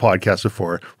him on the podcast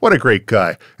before. What a great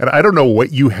guy. And I don't know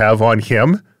what you have on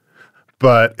him,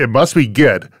 but it must be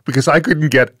good, because I couldn't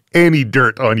get any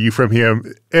dirt on you from him.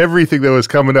 Everything that was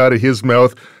coming out of his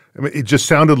mouth, it just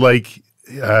sounded like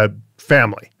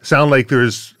family. Sound like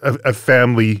there's a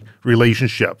family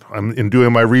relationship. In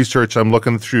doing my research, I'm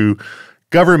looking through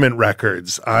government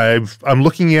records. I'm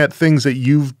looking at things that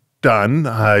you've done.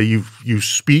 You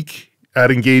speak at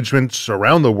engagements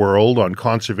around the world on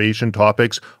conservation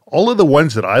topics. All of the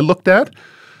ones that I looked at,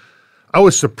 I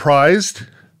was surprised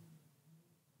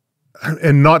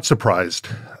and not surprised.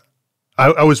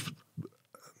 I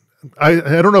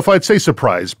don't know if I'd say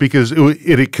surprised, because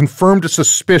it confirmed a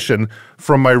suspicion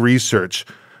from my research.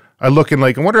 I look and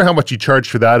I wonder how much you charge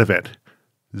for that event.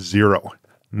 Zero.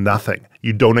 Nothing.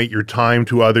 You donate your time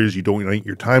to others. You donate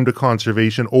your time to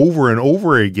conservation over and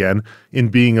over again in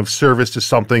being of service to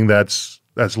something that's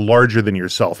larger than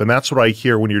yourself. And that's what I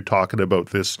hear when you're talking about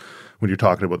this, when you're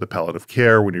talking about the palliative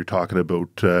care, when you're talking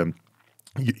about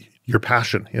your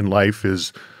passion in life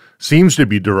seems to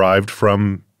be derived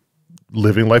from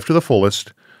living life to the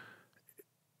fullest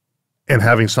and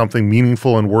having something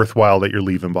meaningful and worthwhile that you're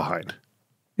leaving behind.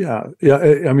 Yeah.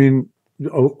 I mean,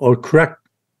 I'll correct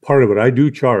part of it. I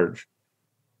do charge.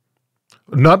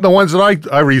 Not the ones that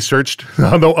I researched.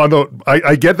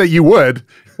 I get that you would.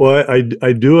 Well,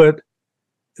 I do it.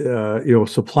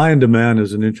 Supply and demand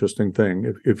is an interesting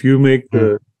thing. If you make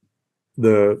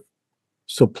the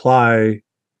supply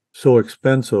so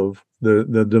expensive,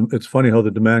 it's funny how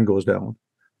the demand goes down,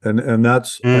 and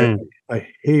that's I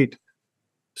hate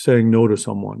saying no to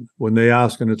someone when they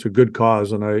ask, and it's a good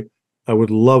cause, and I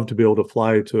would love to be able to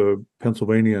fly to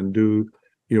Pennsylvania and do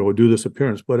this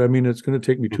appearance, but I mean, it's going to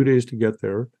take me 2 days to get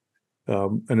there,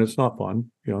 and it's not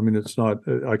fun. It's not.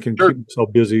 I can keep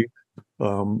myself busy.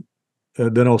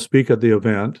 Then I'll speak at the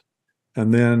event,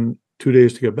 and then 2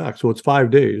 days to get back. So it's 5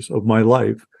 days of my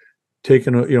life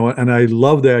taken. And I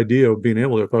love the idea of being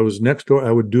able to. If I was next door,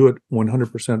 I would do it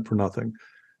 100% for nothing.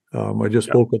 I just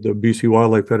spoke at the BC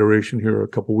Wildlife Federation here a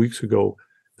couple weeks ago.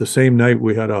 The same night,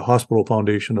 we had a hospital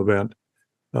foundation event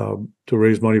to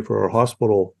raise money for our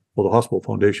hospital. Well, the hospital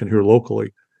foundation here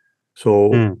locally.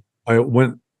 So I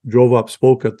drove up,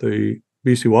 spoke at the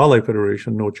BC Wildlife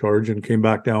Federation, no charge, and came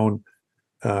back down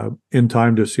in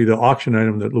time to see the auction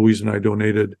item that Louise and I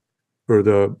donated for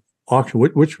the auction,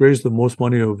 which raised the most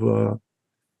money of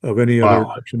of any other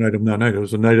Wow. action item that night. It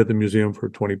was a night at the museum for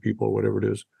 20 people, whatever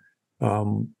it is.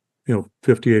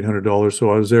 $5,800.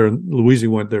 So I was there, and Louise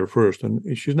went there first,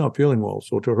 and she's not feeling well.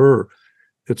 So to her,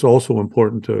 it's also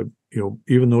important to,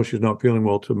 even though she's not feeling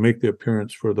well, to make the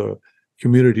appearance for the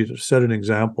community, to set an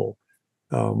example.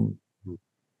 I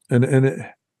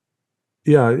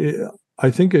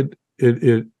think it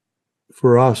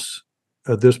for us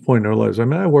at this point in our lives. I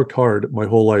mean, I worked hard my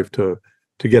whole life to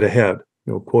get ahead,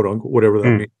 quote unquote, whatever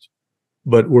that means.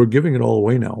 But we're giving it all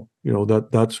away now.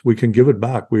 That's we can give it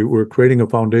back. We're creating a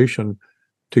foundation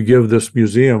to give this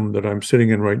museum that I'm sitting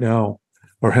in right now,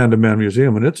 our Hand of Man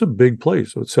Museum, and it's a big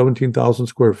place. So it's 17,000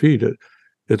 square feet.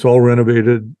 It's all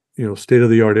renovated, state of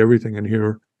the art, everything in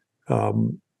here.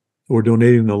 We're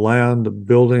donating the land, the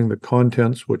building, the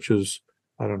contents, which is,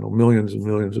 I don't know, millions and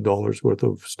millions of dollars worth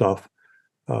of stuff,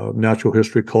 natural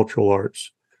history, cultural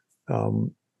arts.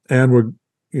 And we're,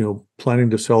 planning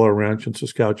to sell our ranch in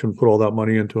Saskatchewan, put all that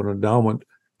money into an endowment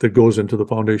that goes into the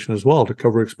foundation as well to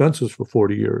cover expenses for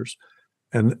 40 years.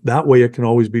 And that way it can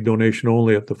always be donation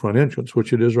only at the front entrance,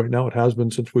 which it is right now. It has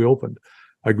been since we opened.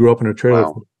 I grew up in a trailer,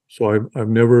 so I could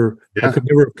never have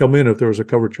come in if there was a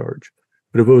cover charge.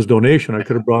 But if it was donation, I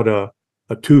could have brought a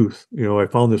tooth. I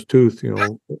found this tooth, hey,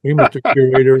 Mr.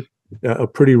 Curator, a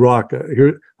pretty rock.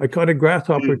 Here, I caught a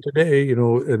grasshopper today,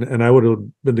 and I would have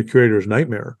been the curator's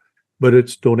nightmare. But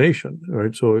it's donation,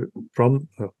 right? So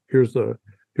here's a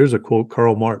quote,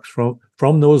 Karl Marx,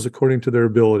 from those according to their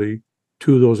ability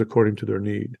to those according to their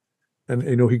need. And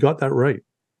he got that right.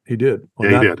 He did. He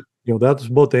did. That's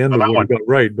about the end of what he got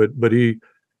right. But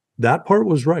that part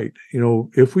was right.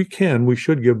 If we can, we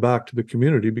should give back to the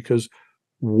community, because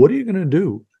what are you going to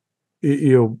do?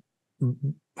 In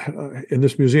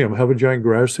this museum, have a giant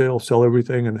garage sale, sell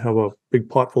everything, and have a big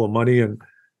pot full of money, and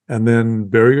then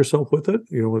bury yourself with it,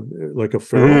 like a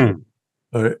pharaoh,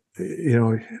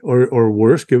 or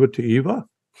worse, give it to Eva.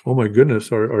 Oh my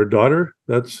goodness, our daughter,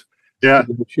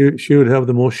 she would have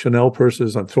the most Chanel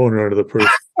purses. I'm throwing her out of the purse.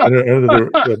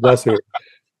 Bless her.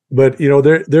 But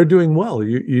they're doing well.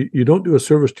 You don't do a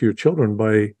service to your children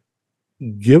by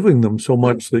giving them so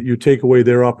much that you take away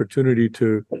their opportunity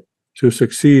to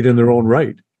succeed in their own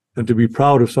right and to be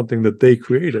proud of something that they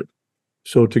created.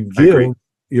 So to give,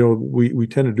 we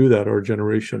tend to do that, our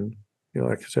generation.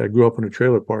 Like I said, I grew up in a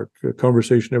trailer park. A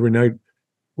conversation every night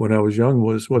when I was young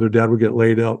was whether Dad would get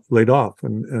laid off,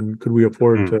 and could we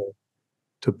afford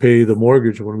to pay the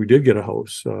mortgage when we did get a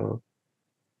house.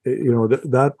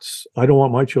 That's, I don't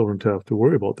want my children to have to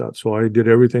worry about that. So I did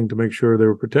everything to make sure they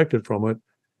were protected from it.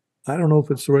 I don't know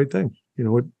if it's the right thing.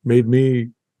 It made me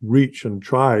reach and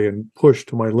try and push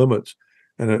to my limits,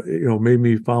 and it made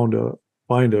me find a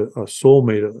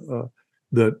soulmate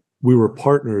that we were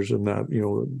partners in that.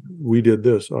 We did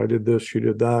this, I did this, she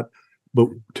did that, but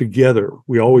together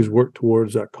we always worked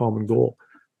towards that common goal.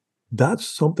 That's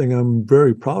something I'm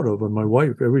very proud of. And my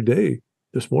wife, every day,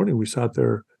 this morning we sat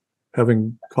there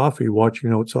having coffee,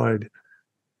 watching outside,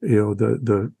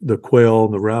 the quail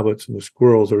and the rabbits and the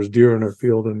squirrels. There was deer in our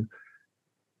field, and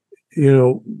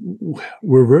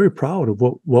we're very proud of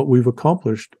what we've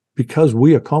accomplished, because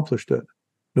we accomplished it.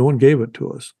 No one gave it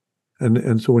to us.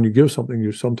 And so when you give something,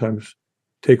 you sometimes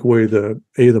take away the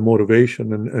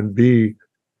motivation, and B,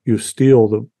 you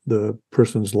steal the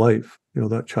person's life,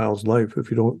 that child's life, if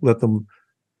you don't let them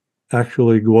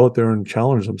actually go out there and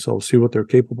challenge themselves, see what they're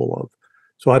capable of.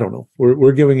 So I don't know.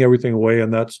 We're giving everything away,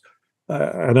 and that's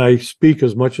and I speak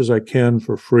as much as I can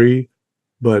for free,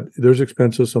 but there's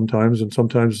expenses sometimes, and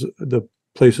sometimes the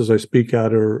places I speak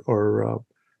at are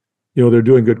they're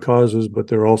doing good causes, but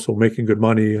they're also making good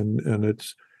money, and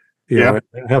it's I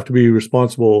have to be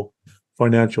responsible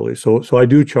financially. So I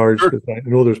do charge. Sure. I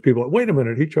know there's people, wait a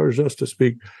minute, he charged us to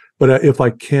speak, but if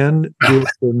I can do it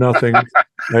for nothing,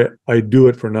 I do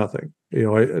it for nothing.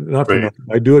 Not for nothing.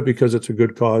 I do it because it's a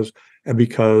good cause, and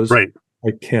because I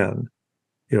can.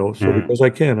 Because I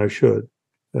can, I should,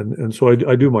 and so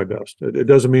I do my best. It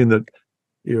doesn't mean that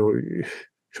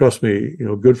trust me,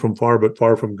 good from far, but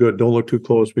far from good. Don't look too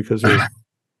close, because there's,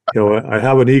 I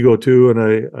have an ego too, and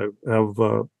I have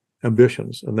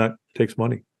ambitions, and that takes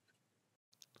money.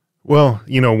 Well,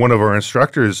 one of our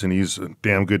instructors, and he's a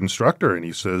damn good instructor, and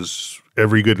he says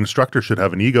every good instructor should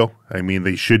have an ego. I mean,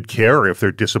 they should care if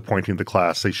they're disappointing the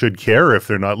class. They should care if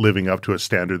they're not living up to a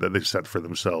standard that they set for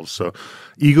themselves. So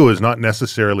ego is not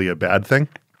necessarily a bad thing.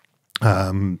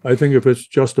 I think if it's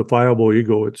justifiable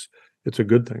ego, it's a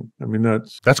good thing. I mean,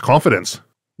 that's confidence.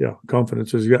 Yeah,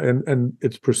 confidence is, and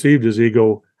it's perceived as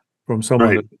ego from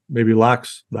someone that maybe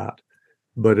lacks that.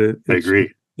 But I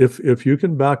agree. If you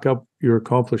can back up your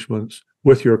accomplishments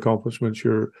with your accomplishments,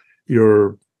 your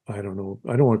I don't know,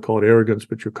 I don't want to call it arrogance,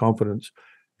 but your confidence,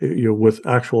 with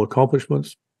actual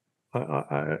accomplishments.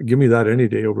 Give me that any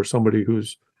day over somebody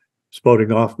who's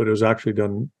spouting off, but has actually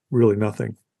done really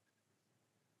nothing.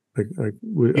 I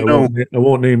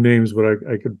won't name names, but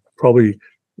I could probably,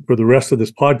 for the rest of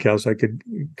this podcast, I could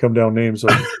come down names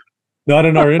of, not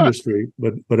in our industry,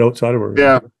 but outside of our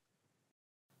industry.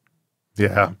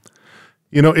 Yeah.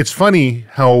 It's funny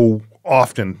how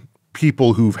often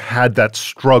people who've had that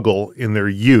struggle in their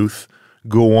youth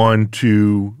go on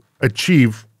to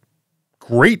achieve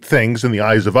great things in the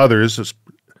eyes of others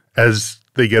as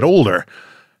they get older.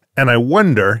 And I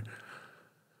wonder,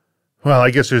 well,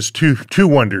 I guess there's two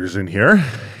wonders in here.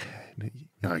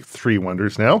 Like 3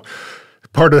 wonders now.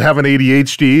 Part of having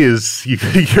ADHD is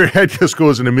your head just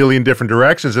goes in a million different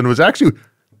directions. And it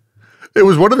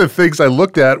was one of the things I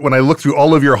looked at when I looked through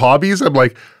all of your hobbies. I'm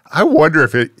like, I wonder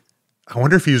if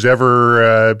he's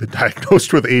ever been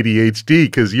diagnosed with ADHD,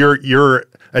 because your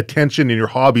attention and your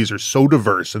hobbies are so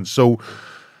diverse and so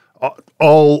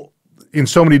all in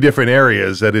so many different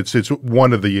areas that it's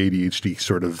one of the ADHD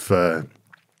sort of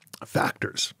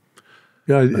factors.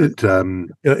 Yeah,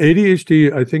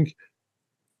 ADHD, I think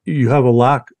you have a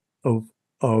lack of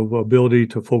ability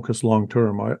to focus long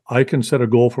term. I can set a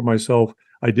goal for myself.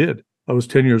 I did. I was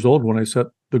 10 years old when I set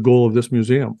the goal of this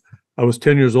museum. I was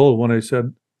 10 years old when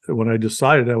I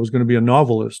decided I was going to be a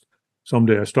novelist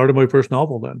someday. I started my first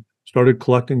novel then. Started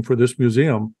collecting for this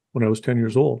museum when I was 10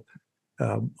 years old.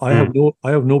 I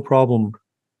have no problem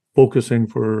focusing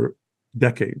for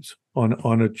decades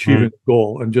on achieving a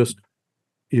goal and just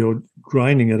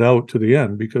grinding it out to the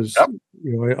end, because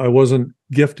I wasn't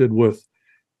gifted with,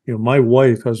 my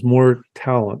wife has more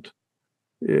talent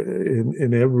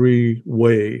in every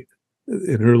way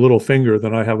in her little finger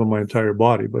than I have in my entire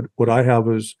body. But what I have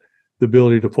is the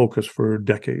ability to focus for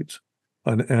decades.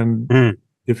 And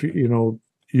if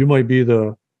you might be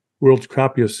the world's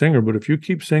crappiest singer, but if you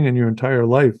keep singing your entire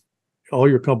life, all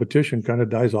your competition kind of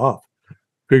dies off,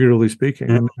 figuratively speaking.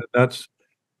 And that's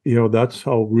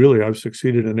how really I've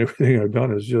succeeded in everything I've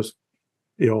done, is just,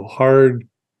 hard,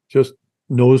 just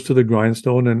nose to the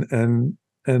grindstone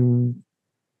and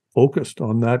focused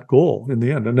on that goal in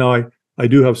the end. And now I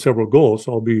do have several goals.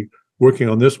 So I'll be working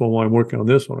on this one while I'm working on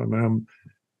this one. I mean,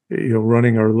 I'm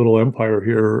running our little empire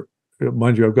here.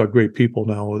 Mind you, I've got great people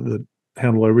now that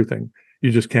handle everything.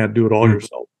 You just can't do it all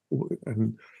yourself.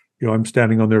 And I'm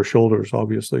standing on their shoulders,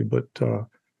 obviously. But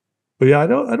yeah, I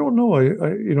don't know.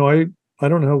 I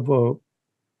don't have a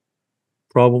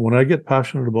problem when I get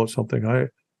passionate about something.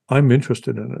 I'm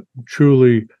interested in it.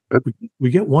 Truly,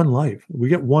 we get one life. We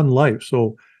get one life.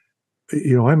 So,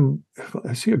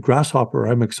 I see a grasshopper,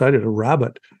 I'm excited. A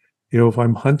rabbit, if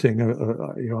I'm hunting,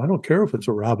 I don't care if it's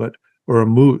a rabbit or a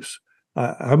moose.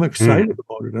 I'm excited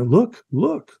about it. And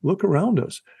look around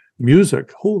us.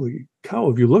 Music, holy cow!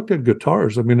 Have you looked at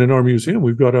guitars? I mean, in our museum,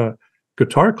 we've got a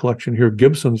guitar collection here,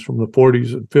 Gibsons from the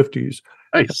 40s and 50s.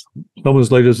 Nice. Some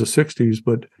as late as the 60s,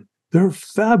 but they're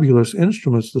fabulous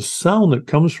instruments. The sound that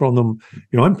comes from them,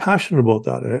 I'm passionate about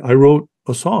that. I wrote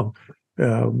a song,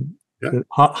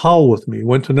 Howl With Me,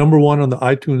 went to #1 on the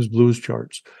iTunes blues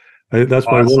charts. That's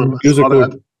my one music.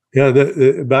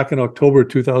 Back in October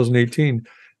 2018.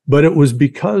 But it was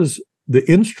because the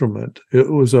instrument,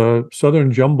 it was a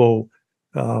Southern Jumbo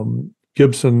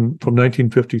Gibson from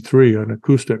 1953, an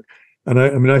acoustic. And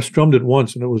I strummed it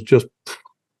once, and it was just,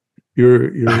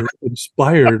 you're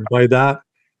inspired by that.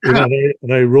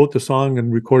 And I wrote the song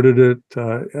and recorded it.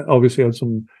 Obviously, I had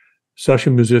some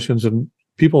session musicians, and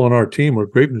people on our team were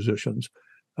great musicians.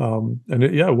 And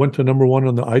it went to #1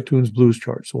 on the iTunes blues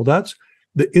charts. Well, that's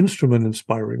the instrument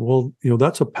inspiring. Well,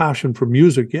 that's a passion for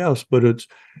music, yes, but it's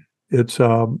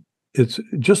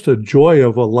just a joy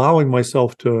of allowing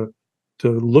myself to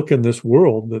look in this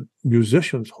world that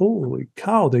musicians, holy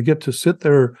cow, they get to sit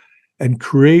there and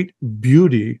create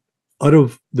beauty out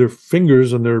of their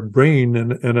fingers and their brain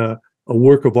and a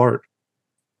work of art.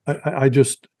 I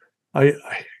just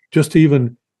to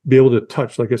even be able to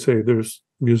touch, like I say, there's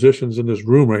musicians in this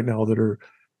room right now that are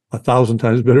 1,000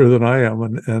 times better than I am,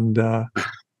 and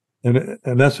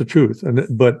that's the truth.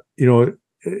 But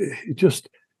just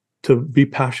to be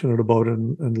passionate about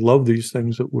and love these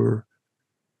things that we're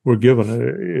given.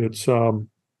 It's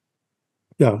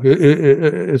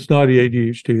it's not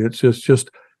ADHD. It's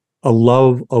just a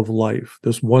love of life.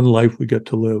 This one life we get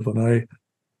to live. And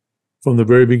from the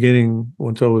very beginning,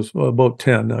 once I was about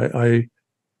 10, I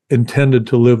intended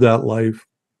to live that life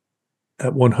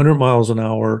at 100 miles an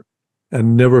hour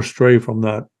and never stray from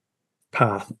that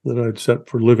path that I'd set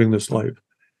for living this life.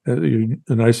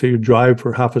 And I say you drive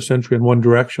for half a century in one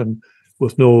direction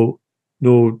with no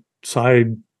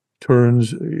side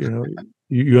turns,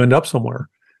 you end up somewhere.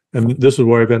 And this is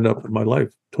where I've ended up in my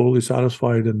life, totally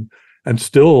satisfied and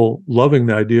still loving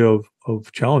the idea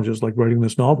of challenges like writing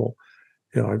this novel.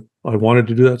 I wanted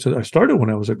to do that since I started when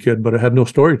I was a kid, but I had no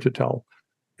story to tell.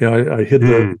 I hid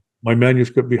my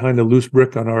manuscript behind a loose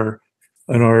brick on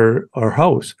our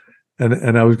house,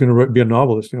 and I was going to be a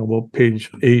novelist. Well,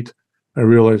 page 8, I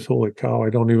realized, holy cow, I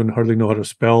don't even hardly know how to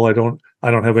spell. I don't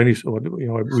have any.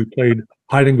 We played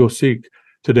hide and go seek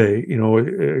today.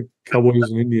 Cowboys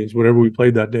and Indians, whatever we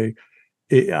played that day.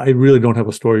 I really don't have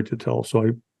a story to tell,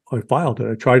 so I filed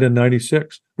it. I tried in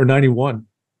 96 or 91,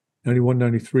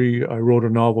 93. I wrote a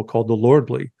novel called The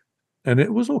Lordly, and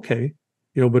it was okay,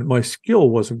 but my skill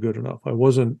wasn't good enough.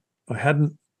 I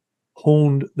hadn't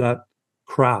honed that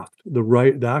craft,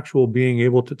 the actual being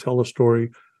able to tell a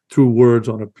story through words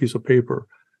on a piece of paper.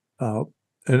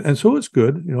 And so it's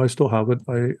good. I still have it.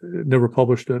 I never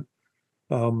published it.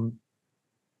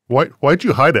 Why'd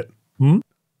you hide it?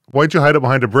 Why'd you hide it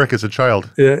behind a brick as a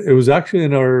child? It was actually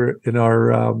in our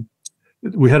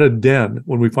we had a den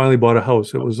when we finally bought a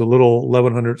house. It was a little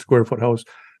 1,100 square foot house,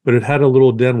 but it had a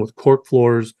little den with cork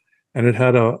floors, and it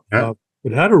had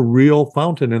a real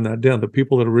fountain in that den. The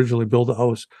people that originally built the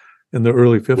house in the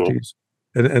early 50s.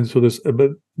 Cool. And so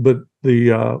but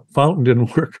the fountain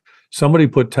didn't work. Somebody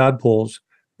put tadpoles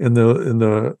in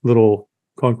the little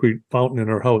concrete fountain in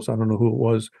our house. I don't know who it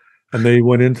was. And they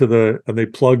went and they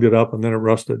plugged it up, and then it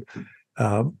rusted.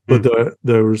 But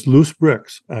there was loose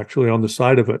bricks actually on the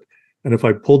side of it. And if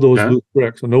I pulled those loose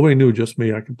bricks, and nobody knew, just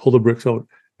me, I could pull the bricks out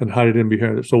and hide it in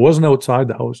behind it. So it wasn't outside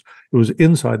the house; it was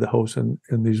inside the house in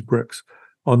these bricks.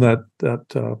 On that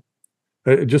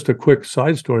just a quick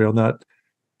side story on that.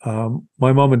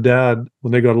 My mom and dad,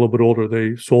 when they got a little bit older,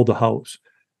 they sold the house,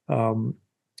 and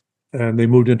they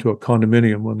moved into a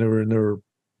condominium when they were in their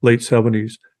late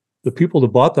 70s. The people that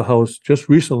bought the house just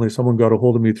recently, someone got a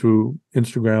hold of me through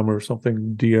Instagram or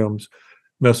something, DMs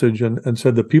message, and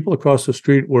said the people across the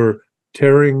street were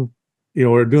tearing,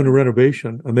 or doing a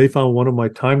renovation, and they found one of my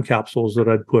time capsules that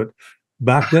I'd put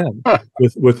back then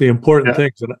with the important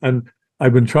things. And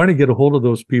I've been trying to get a hold of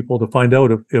those people to find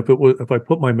out if I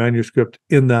put my manuscript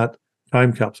in that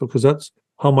time capsule, because that's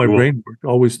how my brain worked,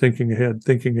 always thinking ahead.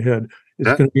 It's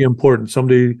going to be important.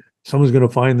 Someday someone's going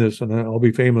to find this, and I'll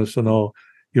be famous, and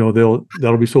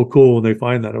that'll be so cool when they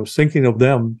find that. I was thinking of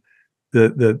them,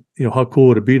 that how cool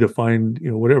would it be to find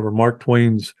whatever Mark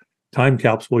Twain's time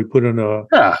capsule he put in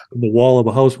the wall of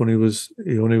a house when he was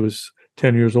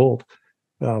 10 years old.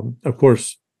 Of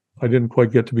course, I didn't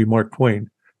quite get to be Mark Twain,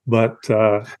 but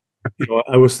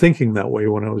I was thinking that way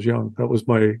when I was young. That was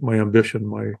my ambition.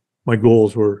 My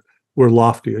goals were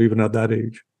lofty even at that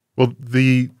age. Well,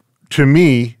 to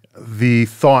me, the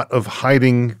thought of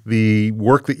hiding the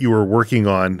work that you were working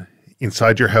on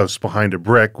inside your house behind a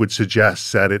brick would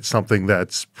suggest that it's something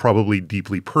that's probably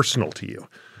deeply personal to you.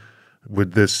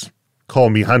 Would this Call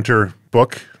Me Hunter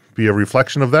book be a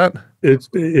reflection of that?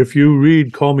 If you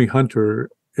read Call Me Hunter,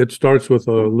 it starts with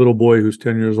a little boy who's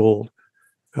 10 years old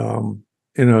in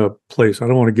a place. I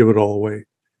don't want to give it all away,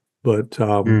 but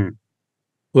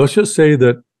let's just say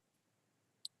that,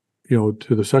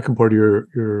 to the second part of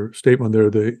your statement there,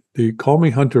 the Call Me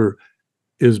Hunter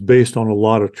is based on a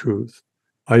lot of truth.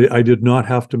 I did not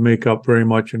have to make up very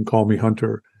much in Call Me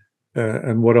Hunter.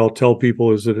 And what I'll tell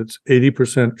people is that it's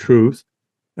 80% truth,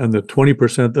 and the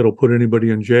 20% that'll put anybody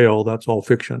in jail, that's all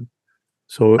fiction.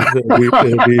 So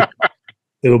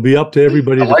it'll be up to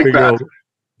everybody to figure out.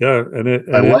 Yeah,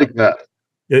 I like that.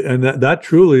 And that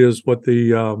truly is what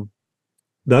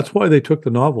that's why they took the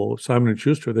novel, Simon and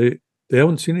Schuster. They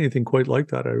haven't seen anything quite like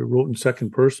that. I wrote in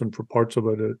second person for parts of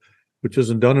it, which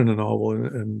isn't done in a novel,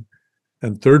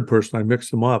 and third person, I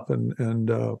mixed them up, and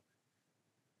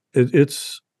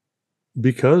it's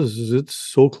because it's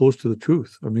so close to the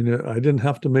truth. I mean, I didn't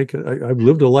have to make it. I've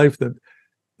lived a life that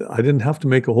I didn't have to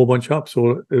make a whole bunch up.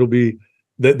 So it'll be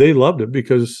that they loved it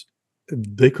because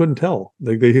they couldn't tell.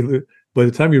 Like by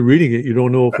the time you're reading it, you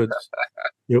don't know if it's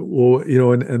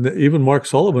and even Mark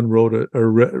Sullivan wrote it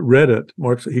or read it.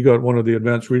 He got one of the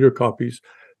advanced reader copies.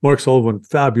 Mark Sullivan,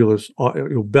 fabulous,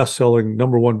 best-selling,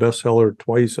 #1 bestseller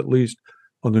twice at least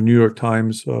on the New York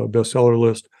Times bestseller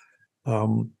list.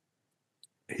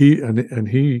 He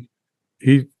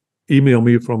emailed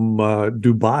me from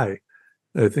Dubai,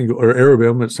 I think, or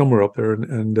Arabia, somewhere up there,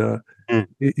 and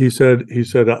he said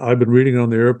I've been reading it on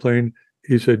the airplane.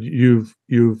 He said you've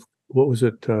what was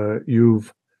it?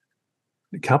 You've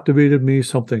captivated me,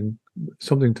 something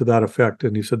to that effect.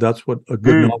 And he said that's what a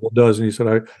good novel does. And he said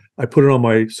I put it on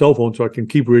my cell phone so I can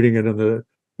keep reading it in the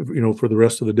for the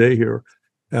rest of the day here.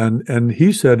 And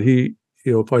he said he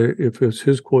if it's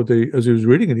his quote, as he was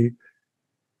reading it,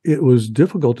 it was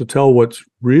difficult to tell what's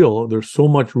real. There's so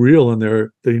much real in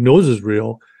there that he knows is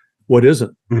real. What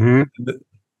isn't? Mm-hmm.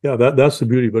 Yeah, that's the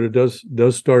beauty. But it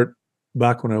does start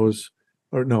back when I was,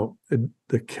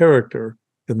 the character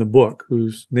in the book,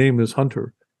 whose name is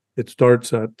Hunter. It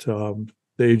starts at the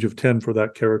age of 10 for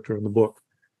that character in the book.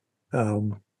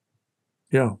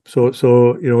 Yeah. So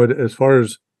as far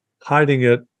as hiding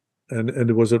it,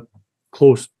 and was it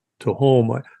close to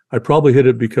home? I probably hid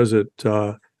it because it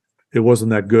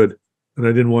wasn't that good, and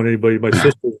I didn't want anybody, my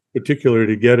sister in particular,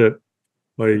 to get it.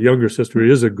 My younger sister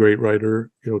is a great writer,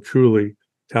 truly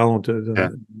talented,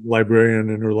 and librarian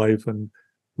in her life, and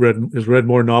has read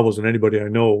more novels than anybody I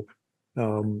know.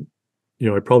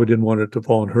 I probably didn't want it to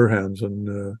fall in her hands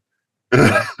and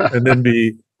then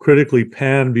be critically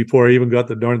panned before I even got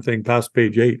the darn thing past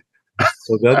page 8.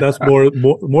 So that's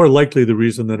more likely the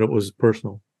reason that it was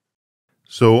personal.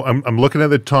 So I'm looking at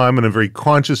the time, and I'm very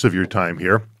conscious of your time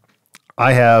here.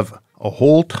 I have a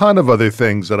whole ton of other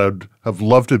things that I'd have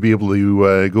loved to be able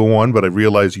to go on, but I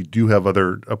realize you do have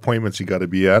other appointments you got to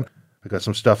be at. I got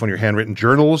some stuff on your handwritten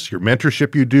journals, your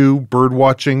mentorship you do, bird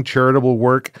watching, charitable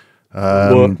work.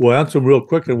 We'll answer them real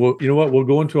quick, and we'll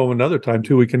go into them another time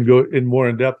too. We can go in more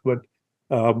in depth, but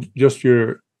just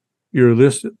your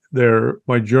list there,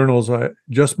 my journals,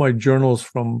 my journals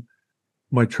from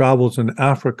my travels in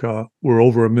Africa were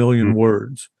over 1 million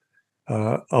words.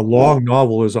 A long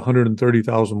novel is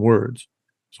 130,000 words.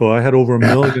 So I had over 1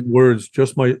 million words,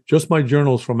 just my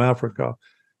journals from Africa.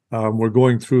 We're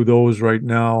going through those right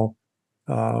now.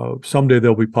 Someday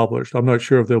they'll be published. I'm not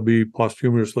sure if they'll be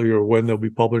posthumously or when they'll be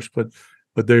published, but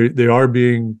they are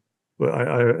being,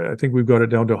 I think we've got it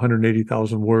down to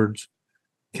 180,000 words.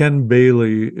 Ken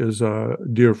Bailey is a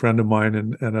dear friend of mine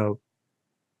and a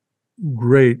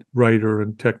great writer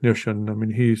and technician. I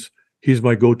mean, he's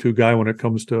my go-to guy when it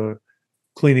comes to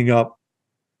cleaning up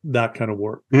that kind of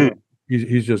work.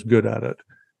 He's just good at it.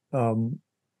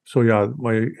 So yeah,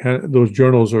 those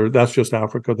journals that's just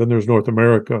Africa. Then there's North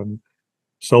America and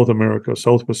South America,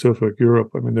 South Pacific,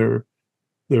 Europe. I mean, they're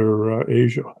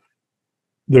Asia.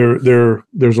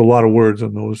 There's a lot of words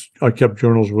in those. I kept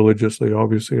journals religiously.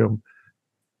 Obviously, I'm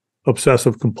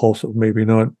obsessive compulsive, maybe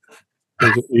not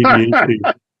ADHD.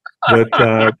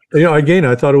 But again,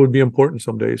 I thought it would be important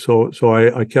someday. So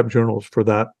I kept journals for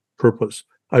that purpose.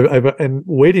 And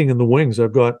waiting in the wings,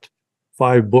 I've got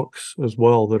 5 books as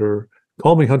well that are.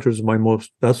 Call Me Hunter is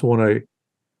that's the one I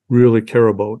really care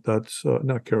about. That's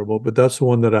not care about, but that's the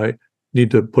one that I need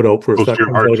to put out first. That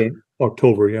comes out in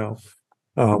October, yeah.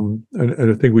 And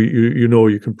I think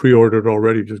you can pre-order it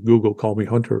already. Just Google Call Me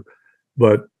Hunter.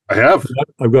 But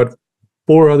I've got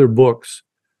 4 other books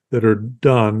that are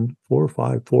done, 4 or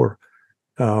 5, 4.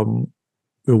 The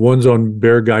one's on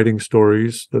bear guiding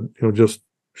stories that, just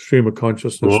stream of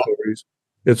consciousness stories.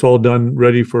 It's all done,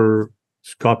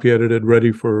 it's copy edited,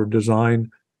 ready for design.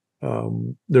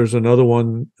 There's another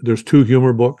one, there's 2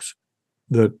 humor books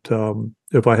that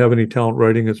if I have any talent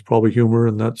writing, it's probably humor.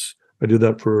 And I did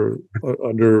that for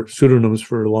under pseudonyms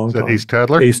for a long time. Ace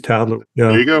Tadler? Ace Tadler. Yeah.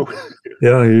 There you go.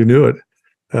 Yeah, you knew it.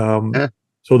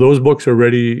 So those books are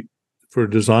ready for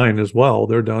design as well.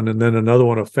 They're done. And then another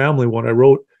one, a family one I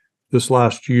wrote this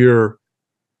last year,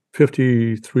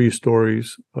 53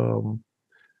 stories.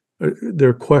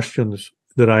 They're questions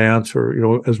that I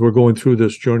answer, as we're going through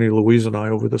this journey, Louise and I,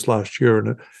 over this last year,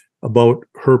 and about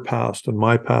her past and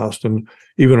my past, and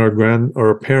even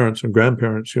our parents and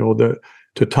grandparents,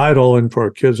 to tie it all in for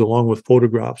our kids, along with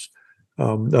photographs.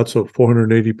 That's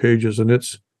 480 pages, and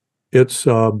it's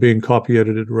being copy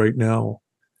edited right now.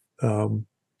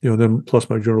 Then plus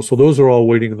my journal. So those are all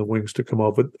waiting in the wings to come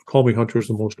out. But Call Me Hunter is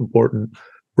the most important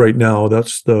right now.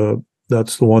 That's the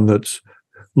one that's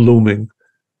looming.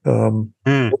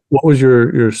 What was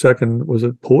your second? Was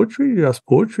it poetry? You asked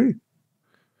poetry?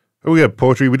 Oh, we got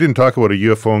poetry. We didn't talk about a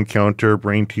UFO encounter,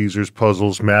 brain teasers,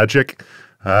 puzzles, magic,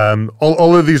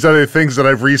 all of these other things that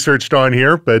I've researched on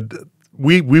here. But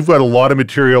we've got a lot of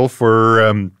material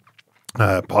for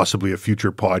possibly a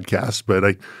future podcast.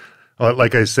 But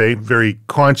like I say, very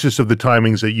conscious of the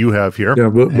timings that you have here. Yeah,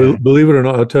 believe it or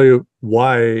not, I'll tell you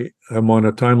why I'm on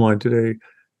a timeline today.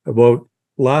 About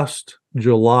last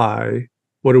July.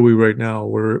 What are we right now?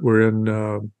 We're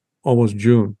in almost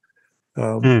June.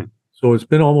 So it's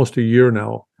been almost a year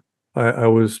now. I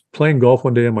was playing golf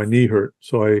one day and my knee hurt.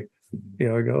 So I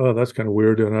go, oh, that's kind of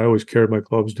weird. And I always carried my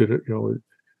clubs, did it,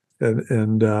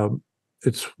 and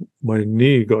it's my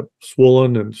knee got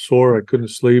swollen and sore. I couldn't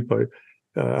sleep.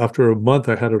 After a month,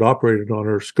 I had it operated on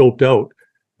or scoped out,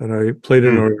 and I played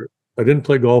in I didn't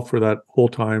play golf for that whole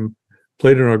time.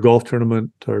 played in our golf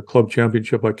tournament, our club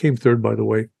championship. I came third, by the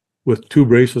way, with 2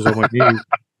 braces on my knees.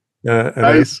 And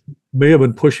Nice. I may have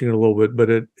been pushing it a little bit, but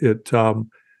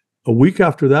a week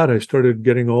after that, I started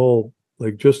getting all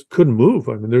like just couldn't move.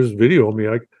 I mean, there's video of me.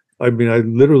 I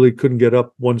literally couldn't get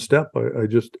up one step. I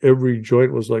just, every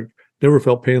joint was like, never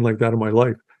felt pain like that in my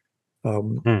life.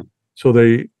 So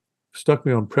they stuck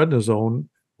me on prednisone,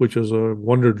 which is a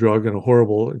wonder drug and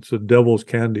it's a devil's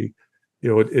candy.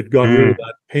 It got rid of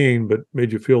that pain, but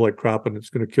made you feel like crap and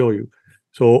it's going to kill you.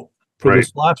 So for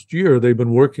this last year, they've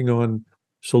been working on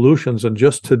solutions. And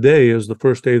just today is the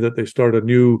first day that they start a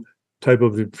new type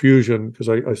of infusion, because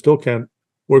I still can't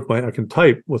I can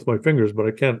type with my fingers, but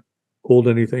I can't hold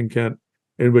anything.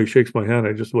 Anybody shakes my hand,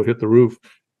 I just will hit the roof.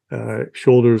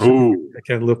 Shoulders, I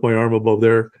can't lift my arm above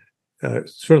there.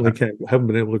 Certainly haven't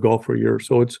been able to golf for a year.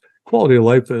 So it's quality of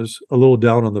life is a little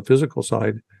down on the physical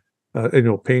side,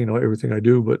 pain, everything I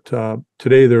do. But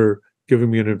today they're giving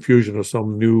me an infusion of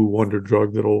some new wonder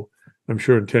drug I'm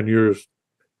sure in 10 years,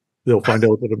 they'll find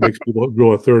out that it makes people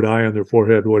grow a third eye on their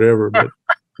forehead, whatever.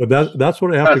 But that's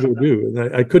what I have to go do.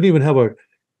 And I couldn't even have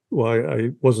I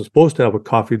wasn't supposed to have a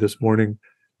coffee this morning,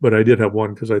 but I did have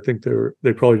one because I think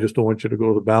they probably just don't want you to go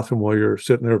to the bathroom while you're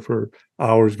sitting there for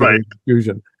hours getting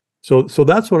infusion. So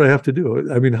that's what I have to do.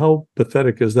 I mean, how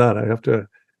pathetic is that? I have to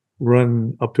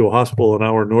run up to a hospital an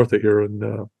hour north of here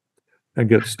and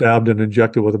get stabbed and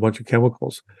injected with a bunch of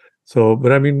chemicals. So,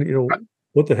 but I mean,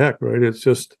 what the heck, right?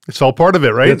 It's all part of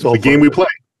it, right? It's the game we play.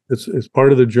 It's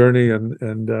part of the journey, and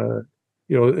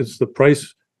it's the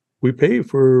price we pay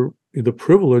for the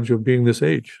privilege of being this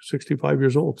age, 65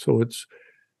 years old. So it's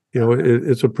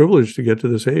a privilege to get to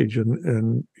this age,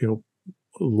 and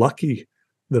lucky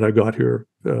that I got here.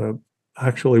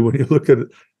 Actually, when you look at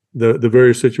the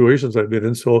various situations I've been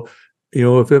in, so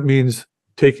if it means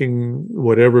taking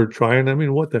whatever, trying, I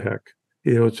mean, what the heck?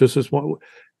 It's just this one.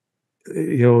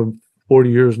 40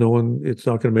 years, it's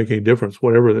not going to make any difference,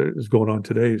 whatever is going on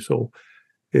today. So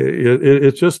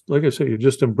it's just, like I say, you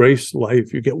just embrace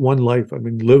life. You get one life. I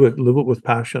mean, live it with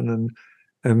passion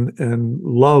and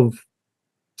love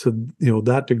to,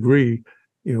 that degree,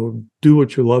 do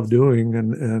what you love doing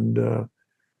and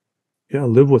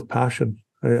live with passion.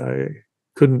 I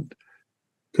couldn't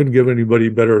give anybody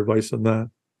better advice than that.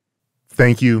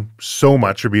 Thank you so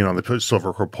much for being on the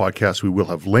Silvercore podcast. We will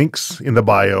have links in the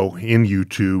bio in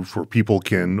YouTube where people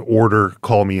can order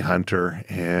Call Me Hunter,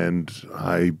 and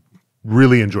I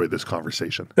really enjoyed this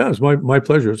conversation. Yeah, it's my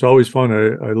pleasure. It's always fun.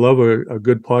 I love a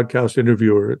good podcast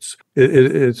interviewer.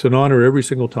 It's an honor every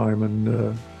single time,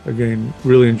 and again,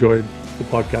 really enjoyed the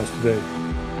podcast today.